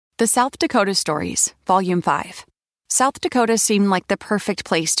The South Dakota Stories, Volume 5. South Dakota seemed like the perfect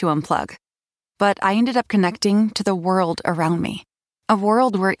place to unplug. But I ended up connecting to the world around me. A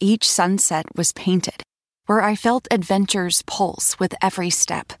world where each sunset was painted, where I felt adventure's pulse with every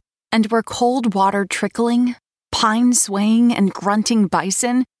step, and where cold water trickling, pine swaying, and grunting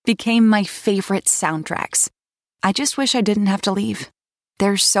bison became my favorite soundtracks. I just wish I didn't have to leave.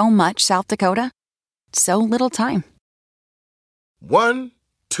 There's so much South Dakota, so little time. 1,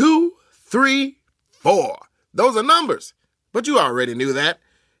 2, 3, 4. Those are numbers, but you already knew that.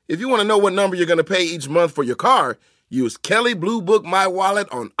 If you want to know what number you're going to pay each month for your car, use Kelley Blue Book My Wallet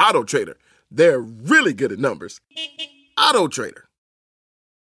on AutoTrader. They're really good at numbers. AutoTrader.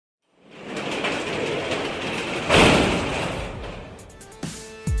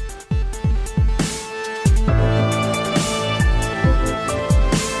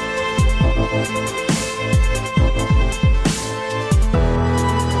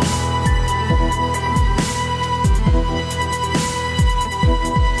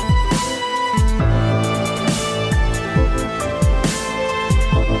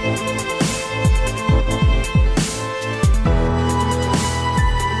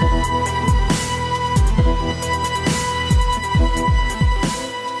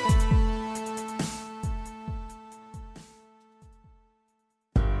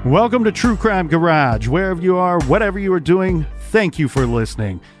 Welcome to True Crime Garage. Wherever you are, whatever you are doing, thank you for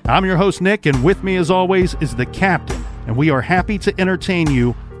listening. I'm your host, Nick, and with me, as always, is the captain, and we are happy to entertain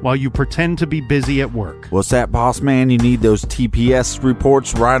you while you pretend to be busy at work. What's that, boss man? You need those TPS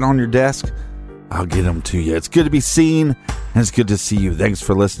reports right on your desk? I'll get them to you. It's good to be seen, and it's good to see you. Thanks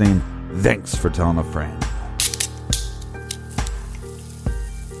for listening. Thanks for telling a friend.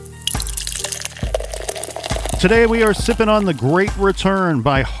 Today we are sipping on The Great Return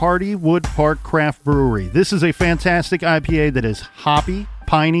by Hardywood Park Craft Brewery. This is a fantastic IPA that is hoppy,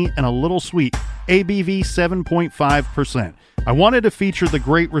 piney, and a little sweet. ABV 7.5%. I wanted to feature The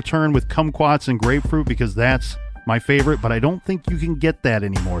Great Return with kumquats and grapefruit because that's my favorite, but I don't think you can get that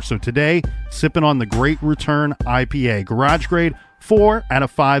anymore. So today, sipping on The Great Return IPA. Garage grade, 4 out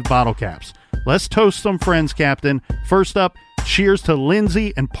of 5 bottle caps. Let's toast some friends, Captain. First up, cheers to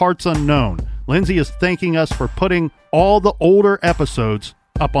Lindsay and Parts Unknown. Lindsay is thanking us for putting all the older episodes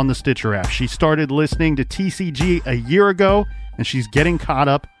up on the Stitcher app. She started listening to TCG a year ago, and she's getting caught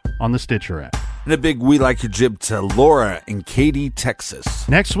up on the Stitcher app. And a big We Like Your Jib to Laura in Katy, Texas.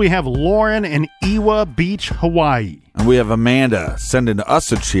 Next, we have Lauren in Iwa Beach, Hawaii. And we have Amanda sending us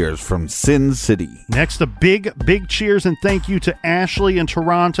a cheers from Sin City. Next, a big cheers and thank you to Ashley in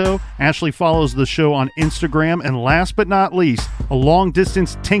Toronto. Ashley follows the show on Instagram. And last but not least, a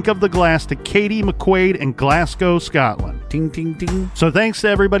long-distance tink of the glass to Katie McQuaid in Glasgow, Scotland. Ting, ting, ting. So thanks to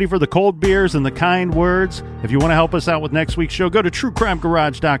everybody for the cold beers and the kind words. If you want to help us out with next week's show, go to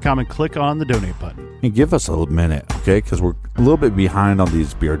truecrimegarage.com and click on the donate button. And give us a minute, okay? Because we're a little bit behind on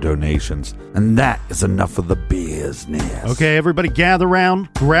these beer donations. And that is enough of the business. Okay, everybody gather around,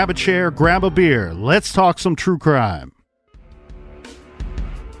 grab a chair, grab a beer. Let's talk some true crime.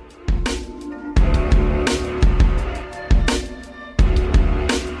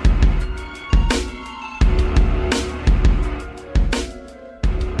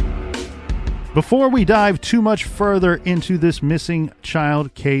 Before we dive too much further into this missing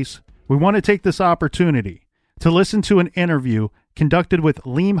child case, we want to take this opportunity to listen to an interview conducted with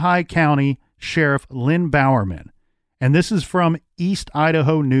Lemhi County Sheriff Lynn Bowerman. And this is from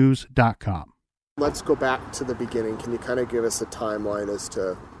EastIdahoNews.com. Let's go back to the beginning. Can you kind of give us a timeline as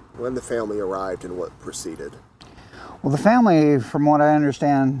to when the family arrived and what proceeded? Well, the family, from what I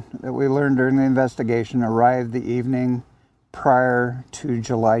understand, that we learned during the investigation, arrived the evening prior to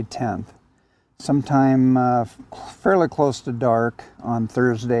July 10th. Sometime fairly close to dark on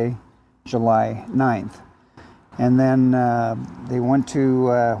Thursday, July 9th. And then they went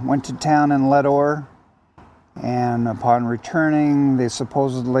to town in Leadore, and upon returning, they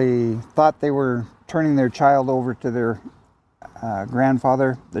supposedly thought they were turning their child over to their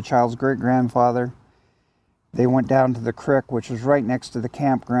grandfather, the child's great-grandfather. They went down to the creek, which was right next to the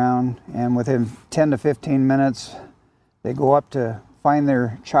campground, and within 10 to 15 minutes, they go up to find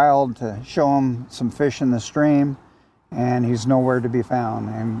their child to show him some fish in the stream, and he's nowhere to be found.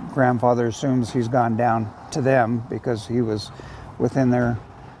 And grandfather assumes he's gone down to them because he was within their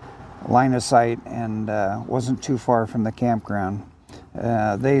line of sight and wasn't too far from the campground.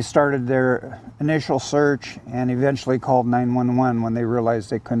 They started their initial search and eventually called 911 when they realized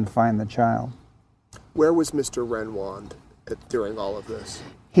they couldn't find the child. Where was Mr. Renwand during all of this?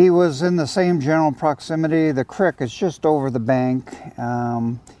 He was in the same general proximity. The creek is just over the bank.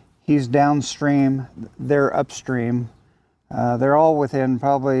 He's downstream. They're upstream. They're all within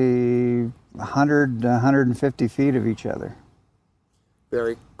probably 100 to 150 feet of each other.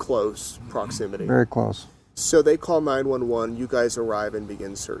 Very close proximity. Very close. So they call 911, you guys arrive and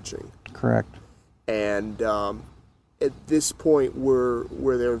begin searching. Correct. And at this point, were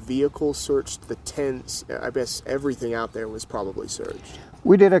their vehicles searched, the tents, I guess everything out there was probably searched?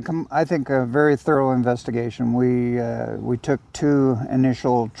 We did I think a very thorough investigation. We took 2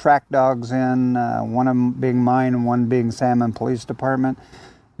 initial track dogs in, one of them being mine and one being Salmon Police Department.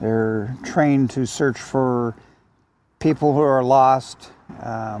 They're trained to search for people who are lost.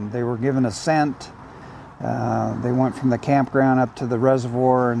 They were given a scent. They went from the campground up to the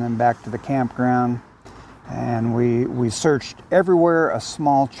reservoir and then back to the campground. And we searched everywhere a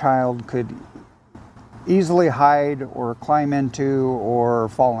small child could easily hide or climb into or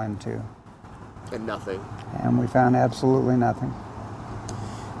fall into. And nothing. And we found absolutely nothing.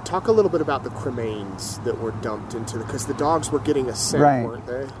 Talk a little bit about the cremains that were dumped into because the dogs were getting a scent, Right. weren't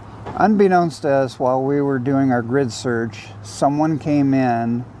they? Unbeknownst to us, while we were doing our grid search, someone came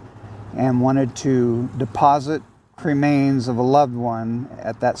in and wanted to deposit cremains of a loved one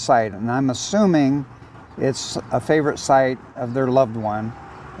at that site. And I'm assuming it's a favorite site of their loved one.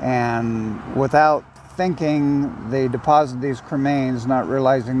 And without thinking, they deposited these cremains, not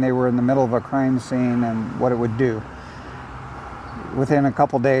realizing they were in the middle of a crime scene and what it would do. Within a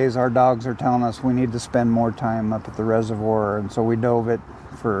couple days, our dogs are telling us we need to spend more time up at the reservoir. And so we dove it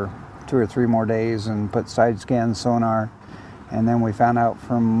for 2 or 3 more days and put side scan sonar. And then we found out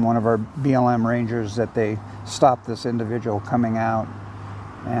from one of our BLM rangers that they stopped this individual coming out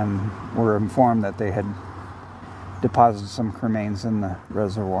and were informed that they had deposited some cremains in the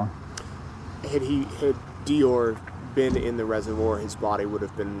reservoir. Had Dior been in the reservoir, his body would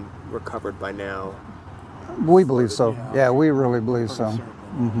have been recovered by now. We believe so. Yeah, we really believe so.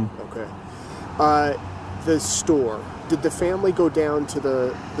 Mm-hmm. Okay. The store. Did the family go down to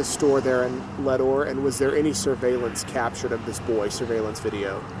the store there in Leadore, and was there any surveillance captured of this boy, surveillance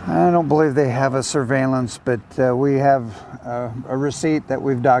video? I don't believe they have a surveillance, but we have a receipt that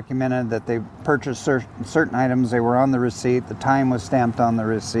we've documented that they purchased certain items. They were on the receipt. The time was stamped on the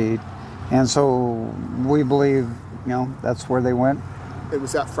receipt. And so we believe, that's where they went. It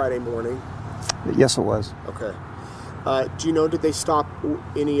was that Friday morning? Yes, it was. Okay. Do you know, did they stop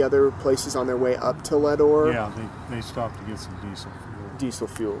any other places on their way up to Leadore? Yeah, they stopped to get some diesel fuel. Diesel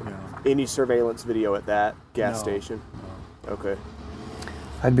fuel. Yeah. Any surveillance video at that gas station? No. Okay.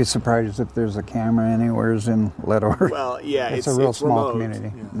 I'd be surprised if there's a camera anywhere in Leadore. Well, yeah, it's a real small remote.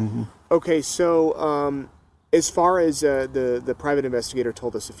 community. Yeah. Mm-hmm. Okay, so as far as the private investigator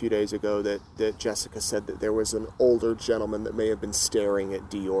told us a few days ago that Jessica said that there was an older gentleman that may have been staring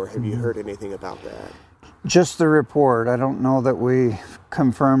at Dior. Have you heard anything about that? Just the report. I don't know that we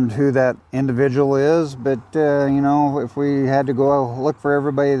confirmed who that individual is, but if we had to go look for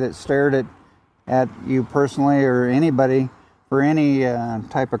everybody that stared at you personally or anybody for any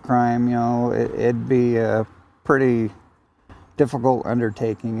type of crime, it'd be a pretty difficult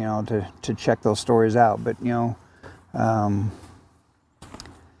undertaking, to check those stories out. But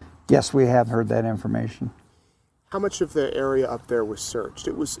yes, we have heard that information. How much of the area up there was searched?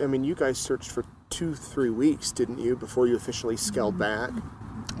 It was. You guys searched for 2-3 weeks, didn't you, before you officially scaled back?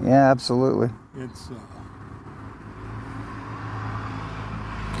 Yeah, absolutely. It's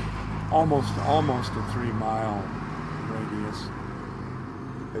almost a 3-mile radius.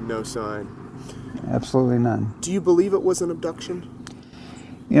 And no sign. Absolutely none. Do you believe it was an abduction?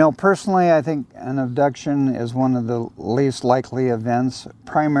 Personally, I think an abduction is one of the least likely events.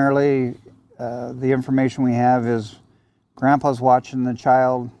 Primarily, the information we have is Grandpa's watching the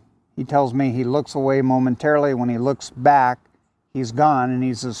child. He tells me he looks away momentarily. When he looks back, he's gone, and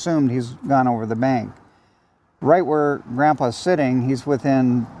he's assumed he's gone over the bank. Right where Grandpa's sitting, he's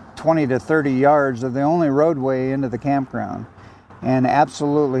within 20 to 30 yards of the only roadway into the campground. And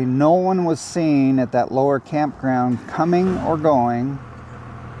absolutely no one was seen at that lower campground coming or going.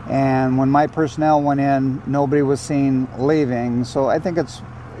 And when my personnel went in, nobody was seen leaving. So I think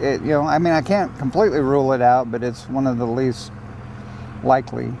I can't completely rule it out, but it's one of the least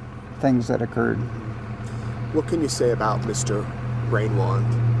likely things that occurred. What can you say about Mr. Rainwand?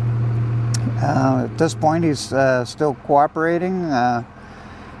 At this point, he's still cooperating.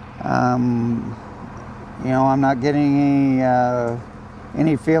 I'm not getting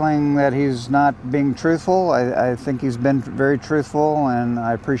any feeling that he's not being truthful. I think he's been very truthful, and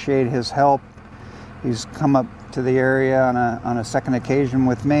I appreciate his help. He's come up to the area on a second occasion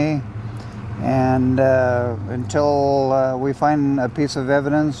with me, and until we find a piece of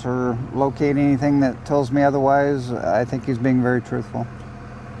evidence or locate anything that tells me otherwise, I think he's being very truthful.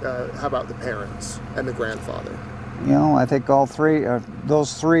 How about the parents and the grandfather? I think all three,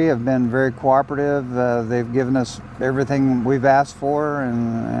 those three have been very cooperative. They've given us everything we've asked for,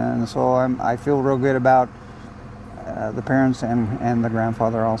 and so I feel real good about the parents and the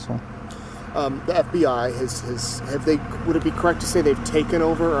grandfather also. The FBI would it be correct to say they've taken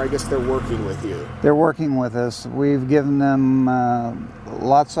over, or I guess they're working with you? They're working with us. We've given them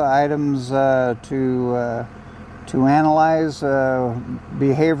lots of items to analyze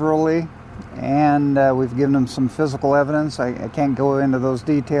behaviorally, and we've given them some physical evidence. I can't go into those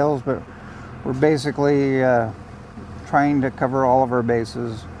details, but we're basically trying to cover all of our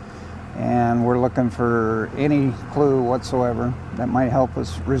bases, and we're looking for any clue whatsoever that might help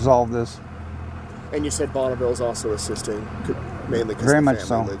us resolve this. And you said Bonneville is also assisting, mainly because Very the much family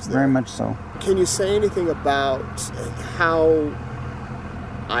so. lives there. Very much so. Can you say anything about how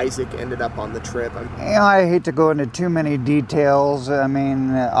Isaac ended up on the trip? I hate to go into too many details. I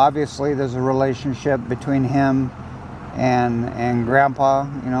mean, obviously there's a relationship between him and Grandpa.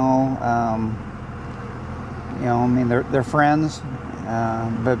 I mean, they're friends.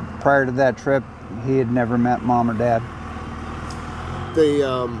 But prior to that trip, he had never met Mom or Dad. The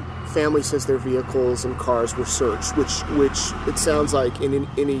family says their vehicles and cars were searched, which it sounds like in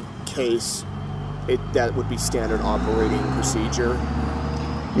any case, that would be standard operating procedure.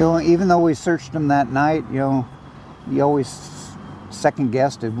 Even though we searched them that night, you always second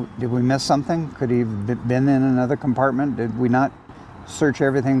guess, did we miss something? Could he have been in another compartment? Did we not search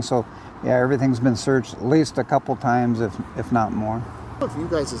everything? So, yeah, everything's been searched at least a couple times, if not more. If you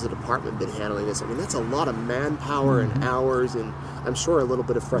guys as a department been handling this, I mean, that's a lot of manpower and hours, and I'm sure a little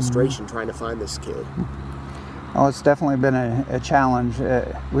bit of frustration trying to find this kid. Oh, it's definitely been a challenge.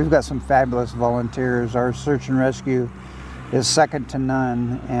 We've got some fabulous volunteers. Our search and rescue is second to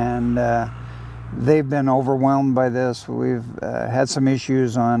none, and they've been overwhelmed by this. We've had some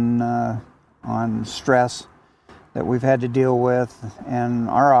issues on stress that we've had to deal with, and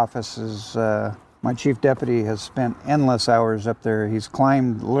our office is, my chief deputy has spent endless hours up there. He's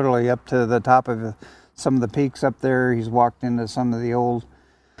climbed literally up to the top of some of the peaks up there. He's walked into some of the old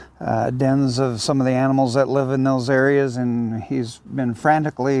dens of some of the animals that live in those areas, and he's been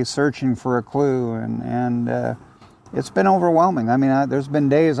frantically searching for a clue, and it's been overwhelming. I mean, there's been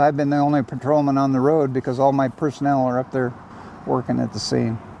days I've been the only patrolman on the road because all my personnel are up there working at the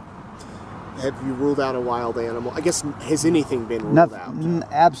scene. Have you ruled out a wild animal? I guess, has anything been ruled out?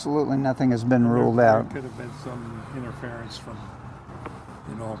 Absolutely nothing has been ruled out. There could have been some interference from,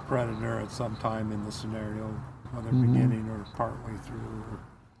 a predator at some time in the scenario, whether beginning or partway through, or,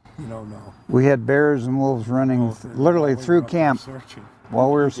 no. We had bears and wolves running literally through camp while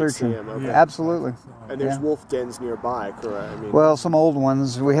we were You could see searching. him, okay. Absolutely. And there's wolf dens nearby, correct? I mean, Well, some old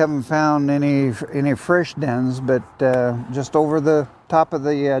ones. We haven't found any fresh dens, but just over the top of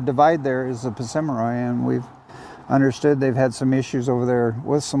the divide there is the Pacimoroi, and we've understood they've had some issues over there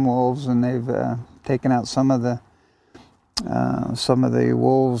with some wolves, and they've taken out some of the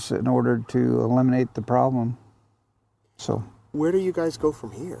wolves in order to eliminate the problem. So, where do you guys go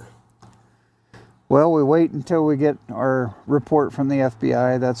from here? well, we wait until we get our report from the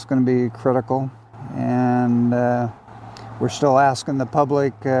FBI. That's going to be critical, and we're still asking the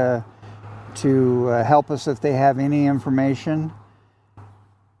public to help us if they have any information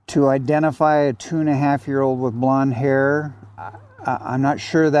to identify a 2.5-year-old with blonde hair. I'm not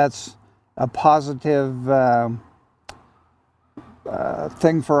sure that's a positive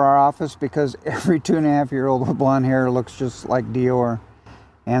thing for our office, because every 2.5-year-old with blonde hair looks just like Dior.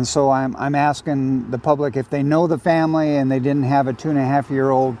 And so I'm asking the public if they know the family and they didn't have a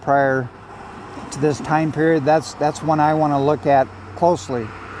 2.5-year-old prior to this time period. That's one I want to look at closely.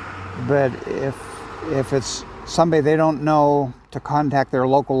 But if it's somebody they don't know, to contact their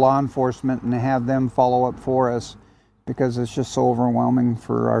local law enforcement and have them follow up for us, because it's just so overwhelming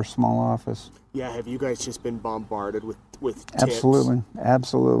for our small office. Yeah, have you guys just been bombarded with tips? Absolutely.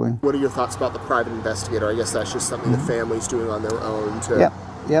 What are your thoughts about the private investigator? I guess that's just something the family's doing on their own to...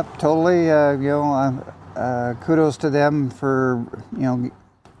 Yep, totally. Kudos to them for,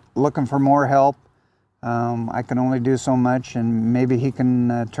 looking for more help. I can only do so much, and maybe he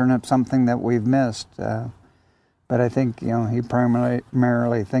can turn up something that we've missed. But I think, he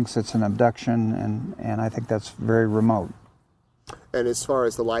primarily thinks it's an abduction, and I think that's very remote. And as far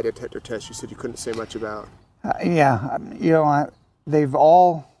as the lie detector test, you said you couldn't say much about. They've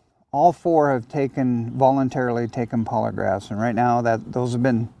all four have voluntarily taken polygraphs, and right now those have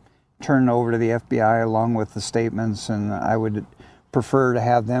been turned over to the FBI along with the statements, and I would prefer to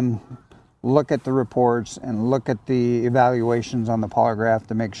have them look at the reports and look at the evaluations on the polygraph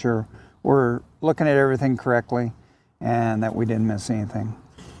to make sure we're looking at everything correctly and that we didn't miss anything.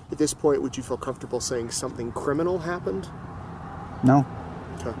 At this point, would you feel comfortable saying something criminal happened? No.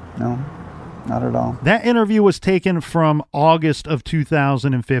 Okay. No, not at all. That interview was taken from August of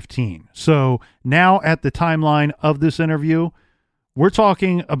 2015. So now at the timeline of this interview, we're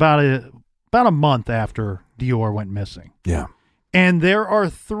talking about a month after Dior went missing. Yeah. And there are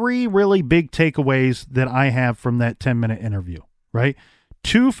three really big takeaways that I have from that 10-minute interview, right?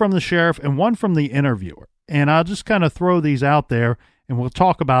 2 from the sheriff and 1 from the interviewer. And I'll just kind of throw these out there and we'll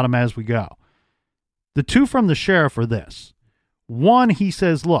talk about them as we go. The 2 from the sheriff are this. 1, he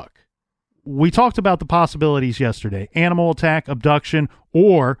says, look, we talked about the possibilities yesterday, animal attack, abduction,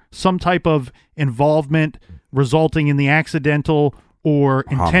 or some type of involvement resulting in the accidental or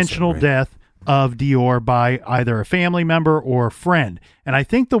intentional right? death of Dior by either a family member or a friend. And I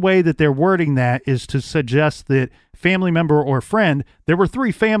think the way that they're wording that is to suggest that family member or friend, there were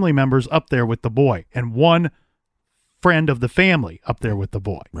 3 family members up there with the boy and 1 friend of the family up there with the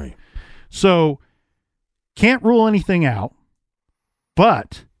boy. Right. So can't rule anything out,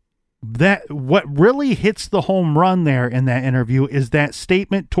 but that what really hits the home run there in that interview is that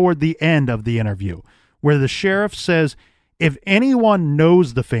statement toward the end of the interview where the sheriff says, if anyone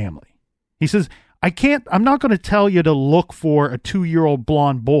knows the family, he says, I'm not going to tell you to look for a 2-year-old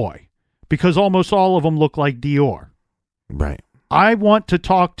blonde boy because almost all of them look like Dior. Right. I want to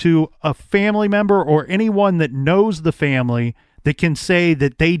talk to a family member or anyone that knows the family that can say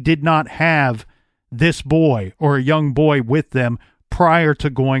that they did not have this boy or a young boy with them prior to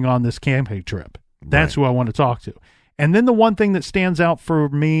going on this camping trip. That's Right. who I want to talk to. And then the one thing that stands out for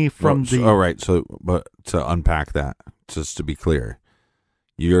me from All right. So, but to unpack that, just to be clear,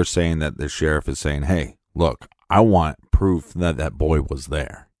 you're saying that the sheriff is saying, hey, look, I want proof that that boy was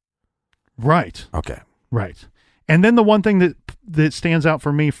there. Right. Okay. Right. And then the one thing that stands out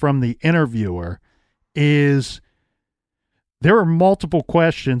for me from the interviewer is there are multiple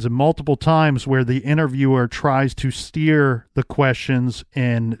questions and multiple times where the interviewer tries to steer the questions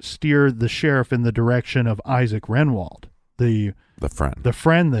and steer the sheriff in the direction of Isaac Renwald, the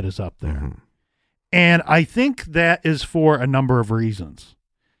friend that is up there. Mm-hmm. And I think that is for a number of reasons.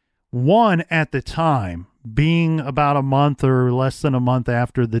 One, at the time, being about a month or less than a month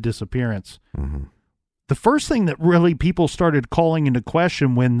after the disappearance, Mm-hmm. the first thing that really people started calling into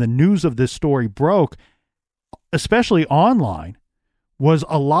question when the news of this story broke, especially online, was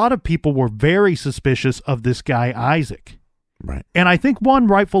a lot of people were very suspicious of this guy, Isaac. Right. And I think one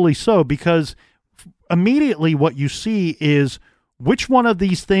rightfully so, because immediately what you see is which one of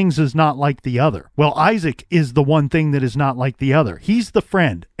these things is not like the other. Well, Isaac is the one thing that is not like the other. He's the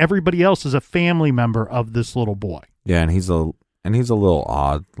friend. Everybody else is a family member of this little boy. Yeah, and he's a little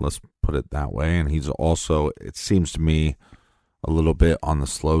odd, let's put it that way. And he's also, it seems to me, a little bit on the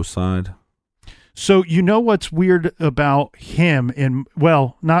slow side. So you know what's weird about him, and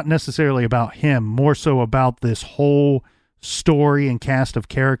well, not necessarily about him, more so about this whole story and cast of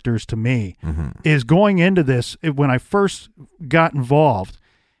characters to me, is going into this, when I first got involved,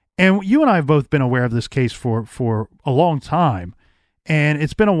 and you and I have both been aware of this case for a long time, and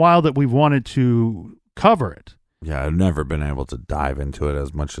it's been a while that we've wanted to cover it. Yeah, I've never been able to dive into it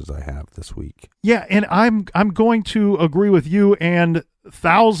as much as I have this week. Yeah, and I'm going to agree with you and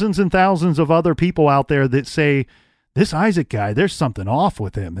thousands and thousands of other people out there that say, this Isaac guy, there's something off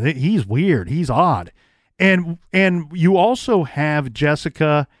with him. He's weird. He's odd. And you also have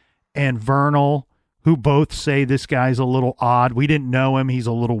Jessica and Vernal, who both say this guy's a little odd. We didn't know him. He's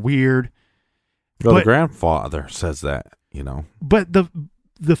a little weird. Well, the grandfather says that, you know. But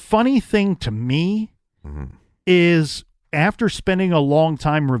the funny thing to me is, after spending a long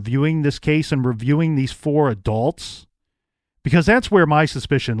time reviewing this case and reviewing these 4 adults, because that's where my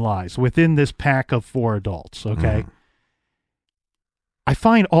suspicion lies, within this pack of 4 adults, okay? I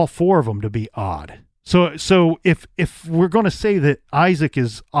find all 4 of them to be odd. So if we're going to say that Isaac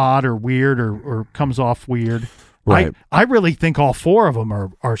is odd or weird or comes off weird, right. I really think all 4 of them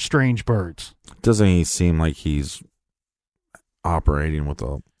are strange birds. Doesn't he seem like he's operating with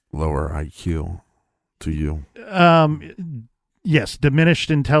a lower IQ to you? Yes, diminished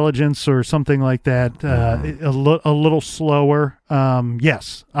intelligence or something like that. A little slower.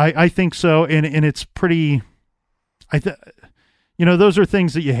 Yes, I think so. And it's pretty, those are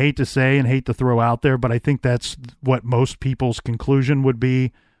things that you hate to say and hate to throw out there, but I think that's what most people's conclusion would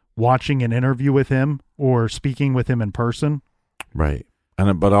be watching an interview with him or speaking with him in person. Right.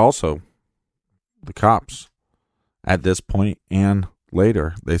 But also the cops at this point and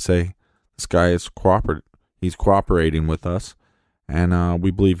later, they say this guy is he's cooperating with us, and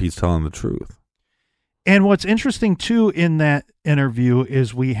we believe he's telling the truth. And what's interesting too in that interview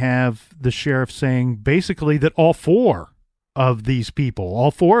is we have the sheriff saying basically that all 4 of these people.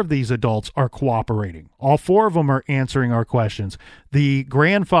 All 4 of these adults are cooperating. All 4 of them are answering our questions. The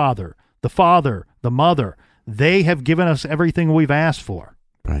grandfather, the father, the mother, they have given us everything we've asked for.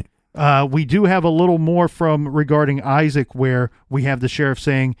 Right. We do have a little more from regarding Isaac, where we have the sheriff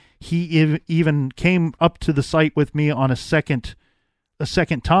saying he even came up to the site with me on a second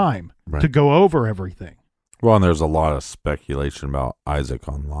time to go over everything. Well, and there's a lot of speculation about Isaac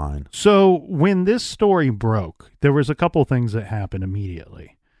online. So when this story broke, there was a couple things that happened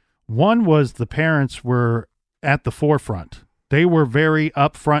immediately. One was the parents were at the forefront. They were very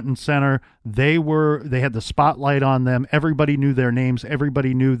up front and center. They had the spotlight on them. Everybody knew their names.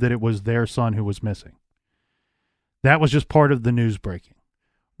 Everybody knew that it was their son who was missing. That was just part of the news breaking.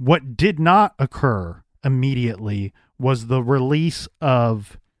 What did not occur immediately was the release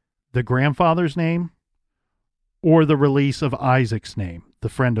of the grandfather's name or the release of Isaac's name, the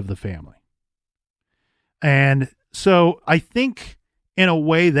friend of the family. And so I think in a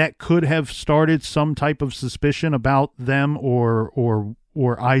way that could have started some type of suspicion about them or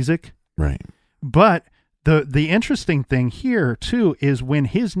Isaac. Right. But the interesting thing here too is when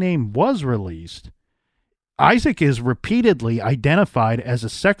his name was released, Isaac is repeatedly identified as a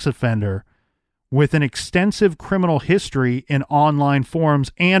sex offender with an extensive criminal history in online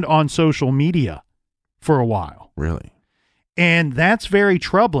forums and on social media for a while. Really? And that's very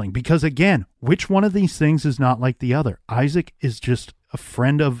troubling because, again, which one of these things is not like the other? Isaac is just a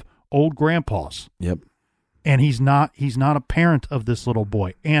friend of old grandpa's. Yep. And he's not a parent of this little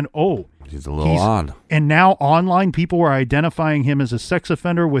boy. And he's a little odd. And now online people are identifying him as a sex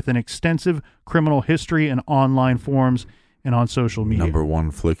offender with an extensive criminal history in online forums and on social media. Number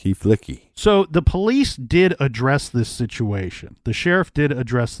 1 flicky. So the police did address this situation. The sheriff did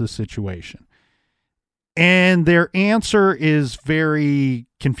address this situation. And their answer is very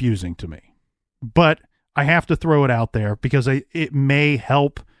confusing to me. But I have to throw it out there because it may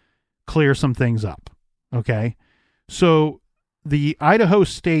help clear some things up. Okay? So the Idaho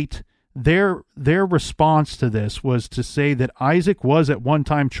State, their response to this was to say that Isaac was at one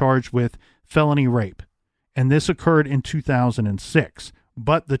time charged with felony rape. And this occurred in 2006.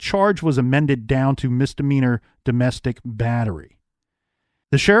 But the charge was amended down to misdemeanor domestic battery.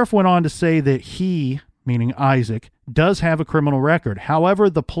 The sheriff went on to say that he, meaning Isaac, does have a criminal record. However,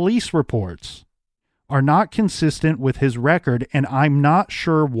 the police reports are not consistent with his record, and I'm not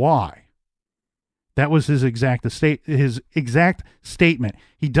sure why. That was his exact statement.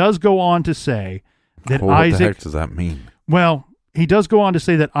 He does go on to say that Isaac... What the heck does that mean? Well, he does go on to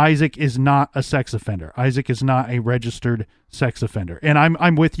say that Isaac is not a sex offender. Isaac is not a registered sex offender. And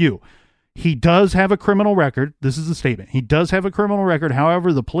I'm with you. He does have a criminal record. This is the statement. He does have a criminal record.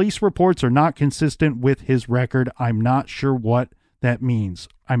 However, the police reports are not consistent with his record. I'm not sure what that means.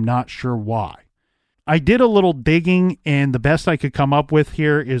 I'm not sure why. I did a little digging, and the best I could come up with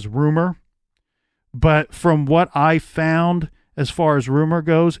here is rumor. But from what I found, as far as rumor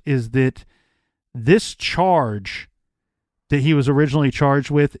goes, is that this charge that he was originally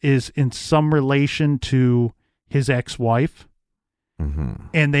charged with is in some relation to his ex-wife. Mm-hmm.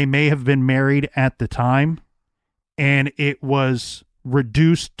 And they may have been married at the time, and it was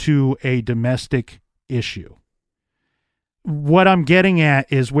reduced to a domestic issue. What I'm getting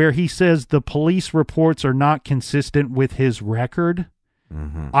at is where he says the police reports are not consistent with his record.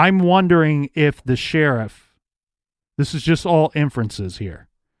 Mm-hmm. I'm wondering if the sheriff, this is just all inferences here,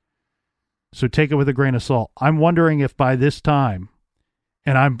 so take it with a grain of salt. I'm wondering if by this time,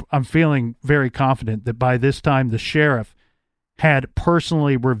 and I'm feeling very confident that by this time the sheriff had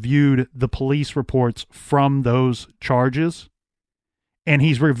personally reviewed the police reports from those charges, and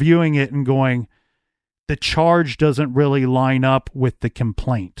he's reviewing it and going, the charge doesn't really line up with the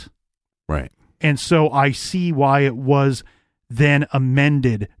complaint. Right. And so I see why it was then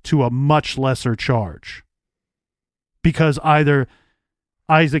amended to a much lesser charge. Because either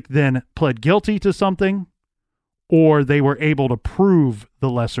Isaac then pled guilty to something, or they were able to prove the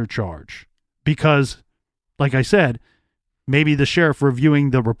lesser charge. Because, like I said, maybe the sheriff reviewing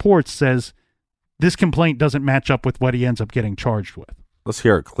the reports says this complaint doesn't match up with what he ends up getting charged with. Let's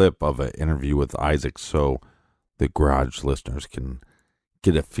hear a clip of an interview with Isaac so the garage listeners can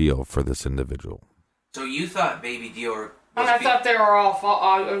get a feel for this individual. So you thought Baby Dior... And I thought they were all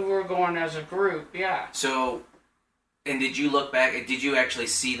were going as a group, yeah. So, and did you look back, did you actually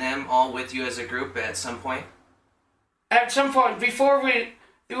see them all with you as a group at some point? At some point, before we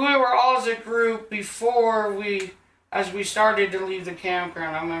were all as a group as we started to leave the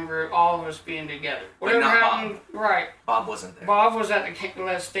campground. I remember all of us being together. But not happened, Bob. Right. Bob wasn't there. Bob was at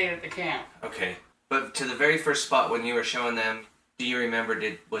the stayed at the camp. Okay. But to the very first spot when you were showing them, do you remember,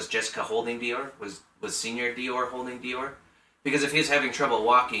 was Jessica holding Dior? Was Senior Dior holding Dior? Because if he was having trouble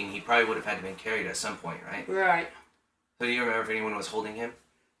walking, he probably would have had to been carried at some point, right? Right. So do you remember if anyone was holding him?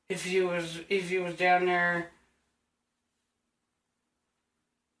 If he was down there,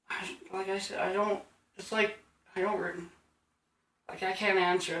 like I said, I don't. It's like I don't. Like I can't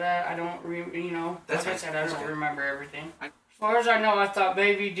answer that. I don't. That's like I said, I don't okay. remember everything. As far as I know, I thought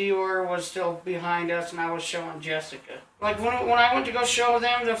baby Dior was still behind us, and I was showing Jessica. Like when I went to go show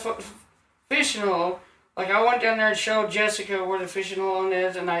them the fishing hole, like I went down there and showed Jessica where the fishing hole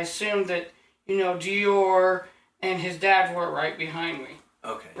is, and I assumed that Dior and his dad were right behind me.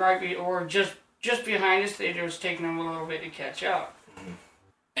 Okay. Or just behind us. They was taking them a little bit to catch up. Mm-hmm.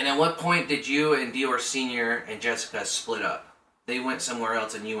 And at what point did you and Dior Sr. and Jessica split up? They went somewhere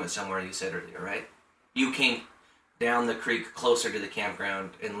else and you went somewhere, you said earlier, right? You came down the creek closer to the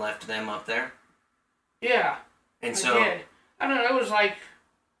campground and left them up there? Yeah. And I did. I don't know, it was like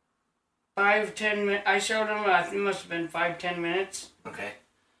 5-10 minutes. I showed them, I think it must have been 5-10 minutes. Okay.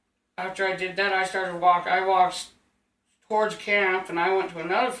 After I did that, I started walking. I walked towards camp, and I went to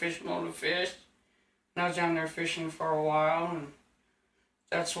another fishing hole to fish. And I was down there fishing for a while, and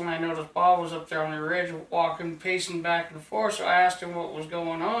that's when I noticed Bob was up there on the ridge walking, pacing back and forth. So I asked him what was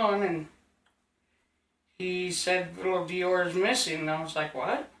going on, and he said little Dior is missing. And I was like,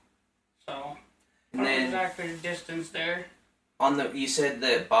 what? So, I don't know exactly the distance there. You said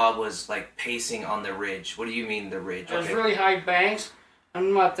that Bob was like pacing on the ridge. What do you mean the ridge? There's really high banks.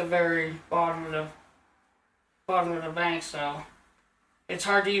 I'm at the very bottom of the bank, so it's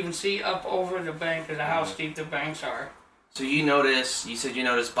hard to even see up over the bank because of how steep the banks are. So you said you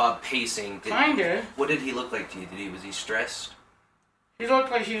noticed Bob pacing. Kinda. What did he look like to you? Was he stressed? He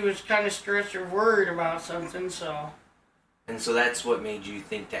looked like he was kind of stressed or worried about something, so. And so that's what made you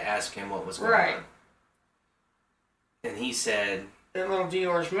think to ask him what was going right. on. And he said that little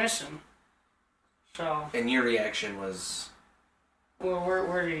Dior's missing. So. And your reaction was? Well,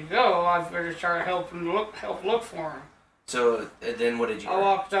 where did he go? I better try to help look for him. So then what did you do? I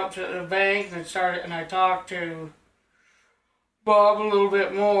walked up to the bank and I talked to Bob a little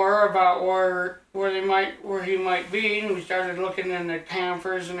bit more about where he might be, and we started looking in the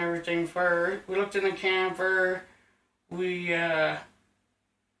campers and everything first. We looked in the camper. We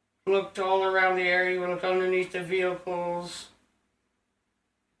looked all around the area. We looked underneath the vehicles.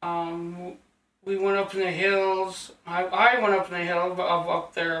 We went up in the hills. I went up in the hill,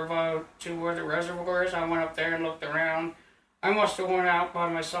 up there about to where the reservoir is. I went up there and looked around. I must have went out by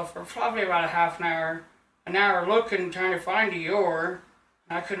myself for probably about a half an hour looking, trying to find Dior.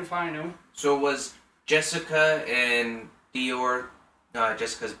 I couldn't find him. So was Jessica and Dior,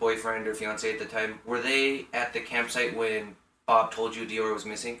 Jessica's boyfriend or fiance at the time, were they at the campsite when Bob told you Dior was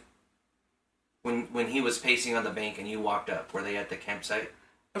missing? When he was pacing on the bank and you walked up, were they at the campsite?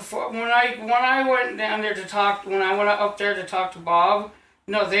 When I went down there when I went up there to talk to Bob,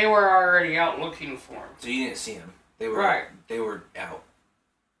 no, they were already out looking for him. So you didn't see him. They were right. They were out.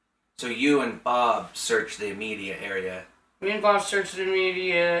 So you and Bob searched the immediate area. Me and Bob searched the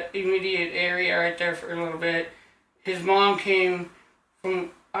immediate area right there for a little bit. His mom came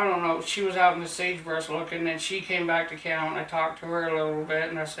from, I don't know, she was out in the sagebrush looking, and she came back to camp, and I talked to her a little bit,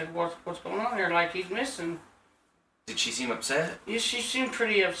 and I said, what's going on there? Like, he's missing. Did she seem upset? Yeah, she seemed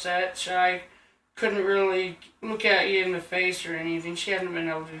pretty upset. I couldn't really look at you in the face or anything. She hasn't been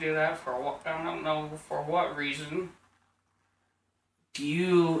able to do that for a while. I don't know for what reason.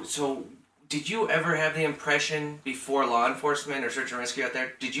 Did you ever have the impression before law enforcement or search and rescue out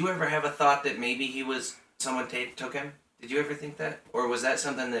there, did you ever have a thought that maybe he was, someone took him? Did you ever think that? Or was that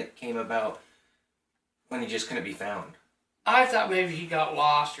something that came about when he just couldn't be found? I thought maybe he got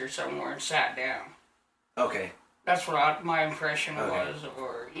lost or somewhere and sat down. Okay. That's what my impression was,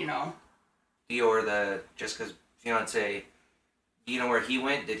 or, Dior, Jessica's fiance, do you know where he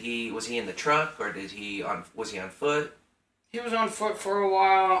went? Was he in the truck, or was he on foot? He was on foot for a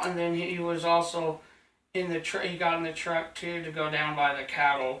while, and then he was also in the truck. He got in the truck, too, to go down by the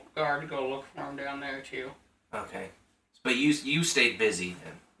cattle guard to go look for him down there, too. Okay. But you stayed busy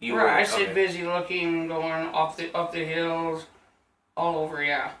then? I stayed busy looking, going up the hills, all over,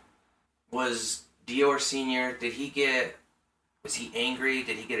 yeah. Was Dior Sr., was he angry?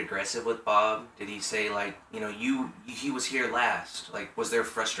 Did he get aggressive with Bob? Did he say, like, he was here last? Like, was there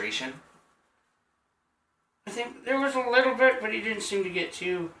frustration? I think there was a little bit, but he didn't seem to get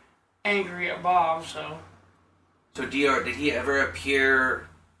too angry at Bob, so. So Dior, did he ever appear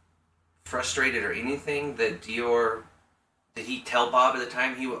frustrated or anything that Dior, did he tell Bob at the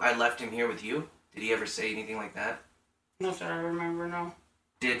time I left him here with you? Did he ever say anything like that? Not that I remember, no.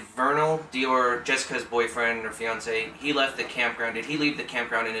 Did Vernal, Dior, Jessica's boyfriend or fiance, he left the campground. Did he leave the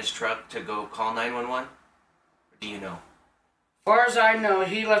campground in his truck to go call 911? Or do you know? far as I know,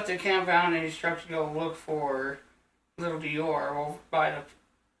 he left the camp out in his truck to go look for little Dior over by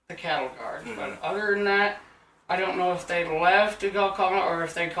the cattle guard. Mm-hmm. But other than that, I don't know if they left to go call it or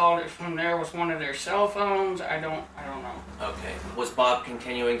if they called it from there with one of their cell phones. I don't know. Okay. Was Bob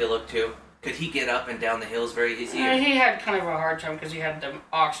continuing to look too? Could he get up and down the hills very easy? Yeah, he had kind of a hard time because he had the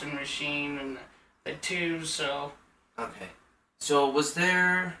oxen machine and the tubes, so... Okay. So was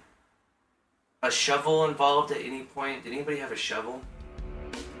there a shovel involved at any point? Did anybody have a shovel?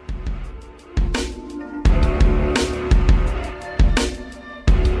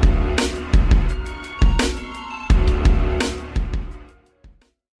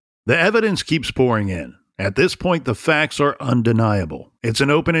 The evidence keeps pouring in. At this point, the facts are undeniable. It's an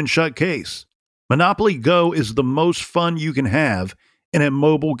open and shut case. Monopoly Go is the most fun you can have in a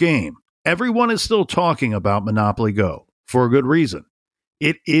mobile game. Everyone is still talking about Monopoly Go, for a good reason.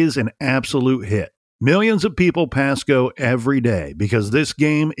 It is an absolute hit. Millions of people pass Go every day because this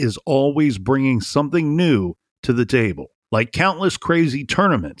game is always bringing something new to the table. Like countless crazy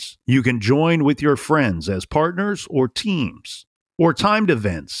tournaments you can join with your friends as partners or teams. Or timed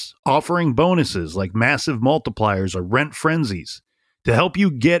events offering bonuses like massive multipliers or rent frenzies to help you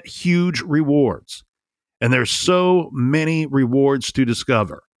get huge rewards. And there's so many rewards to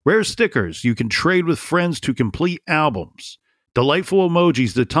discover. Rare stickers you can trade with friends to complete albums. Delightful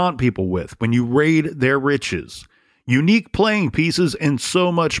emojis to taunt people with when you raid their riches. Unique playing pieces and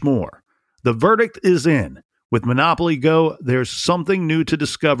so much more. The verdict is in. With Monopoly Go, there's something new to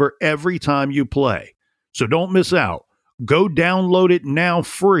discover every time you play. So don't miss out. Go download it now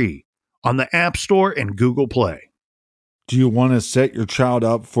free on the App Store and Google Play. Do you want to set your child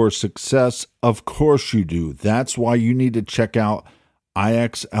up for success? Of course you do. That's why you need to check out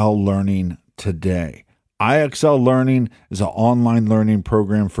IXL Learning today. IXL Learning is an online learning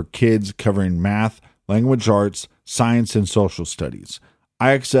program for kids covering math, language arts, science, and social studies.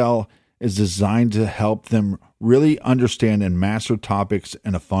 IXL is designed to help them really understand and master topics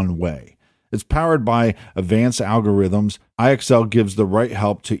in a fun way. It's powered by advanced algorithms. IXL gives the right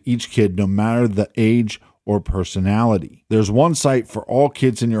help to each kid no matter the age or personality. There's one site for all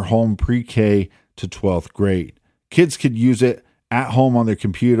kids in your home pre-K to 12th grade. Kids could use it at home on their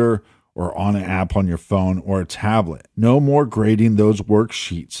computer or on an app on your phone or a tablet. No more grading those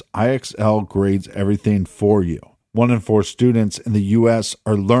worksheets. IXL grades everything for you. 1 in 4 students in the U.S.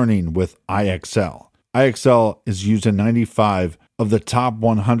 are learning with IXL. IXL is used in 95 of the top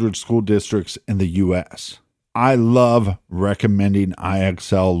 100 school districts in the U.S. I love recommending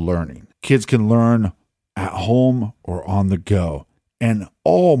IXL Learning. Kids can learn at home or on the go. And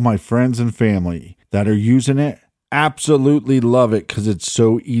all my friends and family that are using it absolutely love it because it's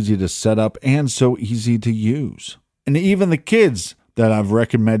so easy to set up and so easy to use. And even the kids that I've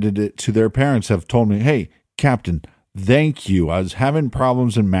recommended it to their parents have told me, hey, Captain, thank you. I was having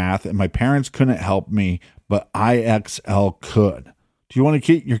problems in math and my parents couldn't help me, but IXL could. Do you want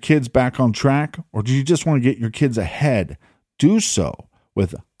to get your kids back on track or do you just want to get your kids ahead? Do so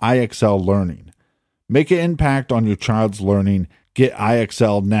with IXL Learning. Make an impact on your child's learning. Get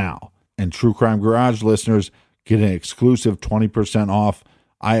IXL now. And True Crime Garage listeners get an exclusive 20% off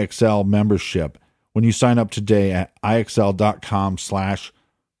IXL membership when you sign up today at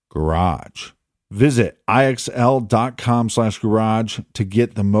IXL.com/garage. Visit IXL.com/garage to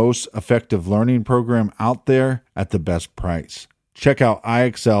get the most effective learning program out there at the best price. Check out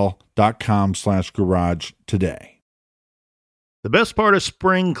IXL.com/garage today. The best part of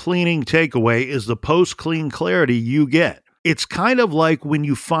spring cleaning takeaway is the post-clean clarity you get. It's kind of like when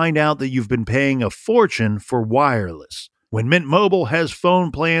you find out that you've been paying a fortune for wireless. When Mint Mobile has phone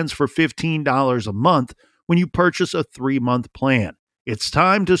plans for $15 a month when you purchase a 3-month plan. It's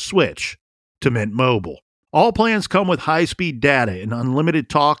time to switch to Mint Mobile. All plans come with high-speed data and unlimited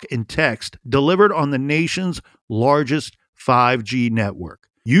talk and text delivered on the nation's largest 5G network.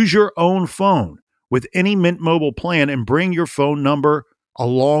 Use your own phone with any Mint Mobile plan and bring your phone number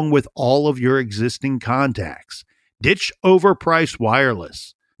along with all of your existing contacts. Ditch overpriced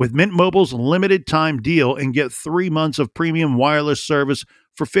wireless with Mint Mobile's limited time deal and get 3 months of premium wireless service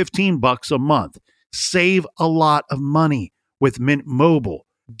for $15 a month. Save a lot of money with Mint Mobile.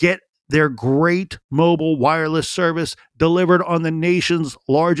 Get their great mobile wireless service delivered on the nation's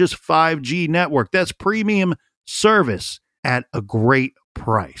largest 5G network. That's premium service at a great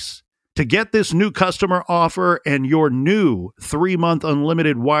price. To get this new customer offer and your new 3-month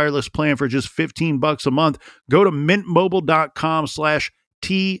unlimited wireless plan for just $15 a month, go to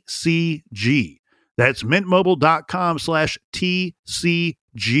mintmobile.com/TCG. That's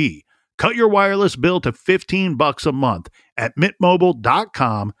mintmobile.com/TCG. Cut your wireless bill to $15 a month at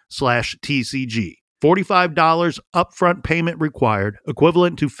mintmobile.com/TCG. $45 upfront payment required,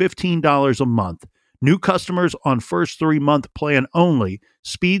 equivalent to $15 a month. New customers on first 3-month plan only.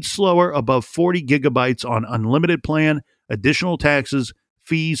 Speed slower above 40 gigabytes on unlimited plan. Additional taxes,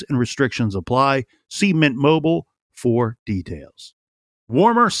 fees, and restrictions apply. See Mint Mobile for details.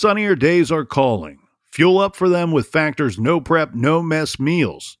 Warmer, sunnier days are calling. Fuel up for them with Factor's no prep, no mess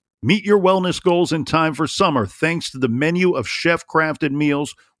meals. Meet your wellness goals in time for summer thanks to the menu of chef-crafted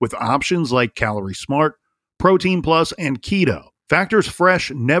meals with options like Calorie Smart, Protein Plus, and Keto. Factor's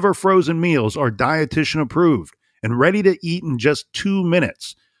fresh, never-frozen meals are dietitian approved and ready to eat in just 2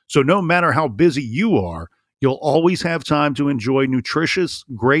 minutes. So no matter how busy you are, you'll always have time to enjoy nutritious,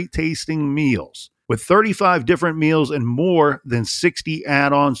 great-tasting meals. With 35 different meals and more than 60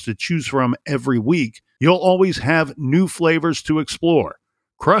 add-ons to choose from every week, you'll always have new flavors to explore.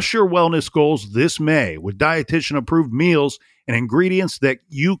 Crush your wellness goals this May with dietitian-approved meals and ingredients that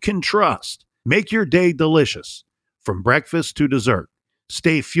you can trust. Make your day delicious, from breakfast to dessert.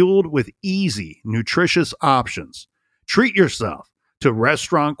 Stay fueled with easy, nutritious options. Treat yourself to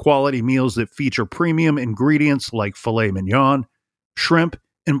restaurant-quality meals that feature premium ingredients like filet mignon, shrimp,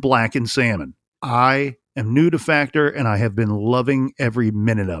 and blackened salmon. I am new to Factor, and I have been loving every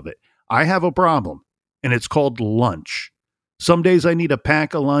minute of it. I have a problem, and it's called lunch. Some days I need to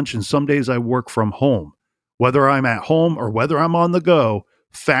pack a lunch, and some days I work from home. Whether I'm at home or whether I'm on the go,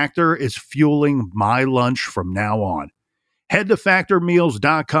 Factor is fueling my lunch from now on. Head to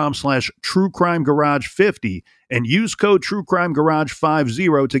factormeals.com/truecrimegarage50 and use code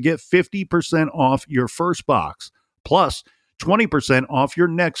truecrimegarage50 to get 50% off your first box, plus 20% off your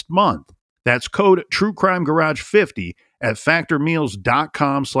next month. That's code truecrimegarage50 at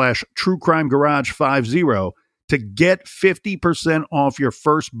factormeals.com/truecrimegarage50 to get 50% off your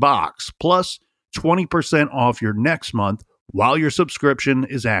first box, plus 20% off your next month while your subscription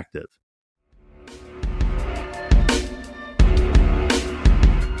is active.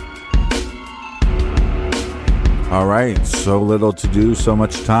 All right, so little to do, so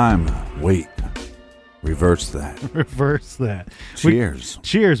much time. Wait, reverse that. Reverse that. Cheers.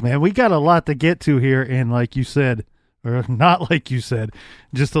 Cheers, man. We got a lot to get to here, and like you said, or not like you said,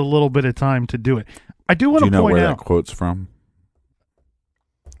 just a little bit of time to do it. I do want to point out. Do you know where that quote's from?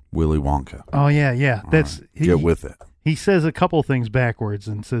 Willy Wonka. Oh, yeah. That's right. Get with it. He says a couple things backwards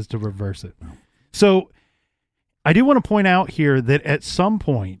and says to reverse it. So I do want to point out here that at some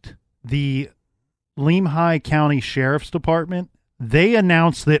point, the Lemhi County Sheriff's Department, they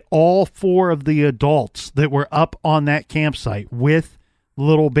announced that all 4 of the adults that were up on that campsite with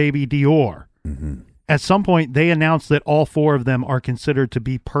little baby Dior, at some point they announced that all 4 of them are considered to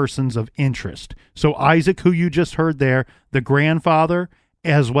be persons of interest. So Isaac, who you just heard there, the grandfather,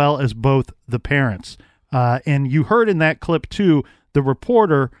 as well as both the parents. And you heard in that clip too, the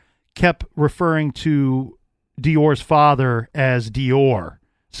reporter kept referring to Dior's father as Dior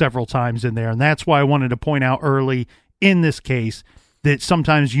several times in there. And that's why I wanted to point out early in this case that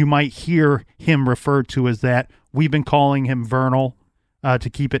sometimes you might hear him referred to as that. We've been calling him Vernal to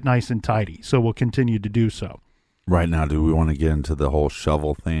keep it nice and tidy. So we'll continue to do so. Right now, do we want to get into the whole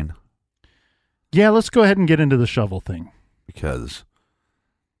shovel thing? Yeah, let's go ahead and get into the shovel thing. Because,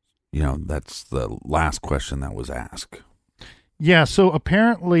 that's the last question that was asked. Yeah, so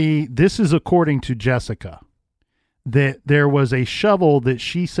apparently this is according to Jessica, that there was a shovel that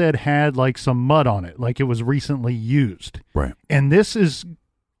she said had like some mud on it, like it was recently used. Right. And this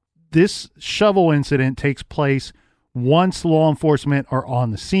shovel incident takes place once law enforcement are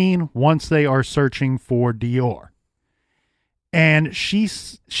on the scene, once they are searching for Dior. And she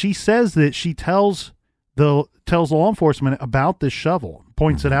says that she tells law enforcement about this shovel,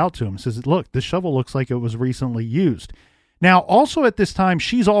 points it out to him, says, look, this shovel looks like it was recently used. Now, also at this time,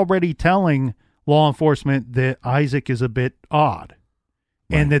 she's already telling law enforcement that Isaac is a bit odd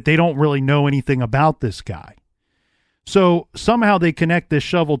and that they don't really know anything about this guy. So somehow they connect this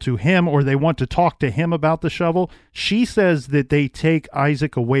shovel to him, or they want to talk to him about the shovel. She says that they take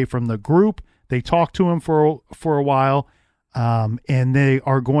Isaac away from the group. They talk to him for a while, and they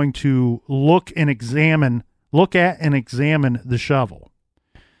are going to look at and examine the shovel.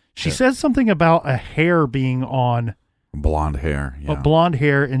 She says something about a hair being on blonde hair. Yeah. Blonde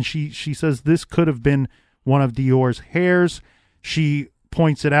hair, and she says this could have been one of Dior's hairs. She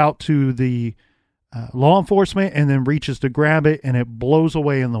points it out to the law enforcement and then reaches to grab it, and it blows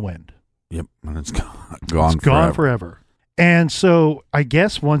away in the wind. Yep, and it's gone forever. And so I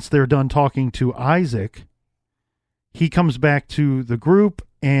guess once they're done talking to Isaac, he comes back to the group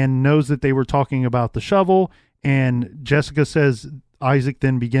and knows that they were talking about the shovel, and Jessica says Isaac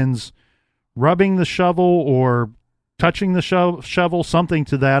then begins rubbing the shovel or touching the shovel, something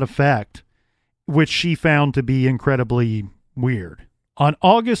to that effect, which she found to be incredibly weird. On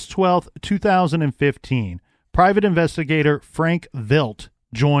August 12th, 2015, private investigator Frank Vilt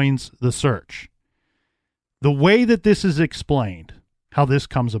joins the search. The way that this is explained, how this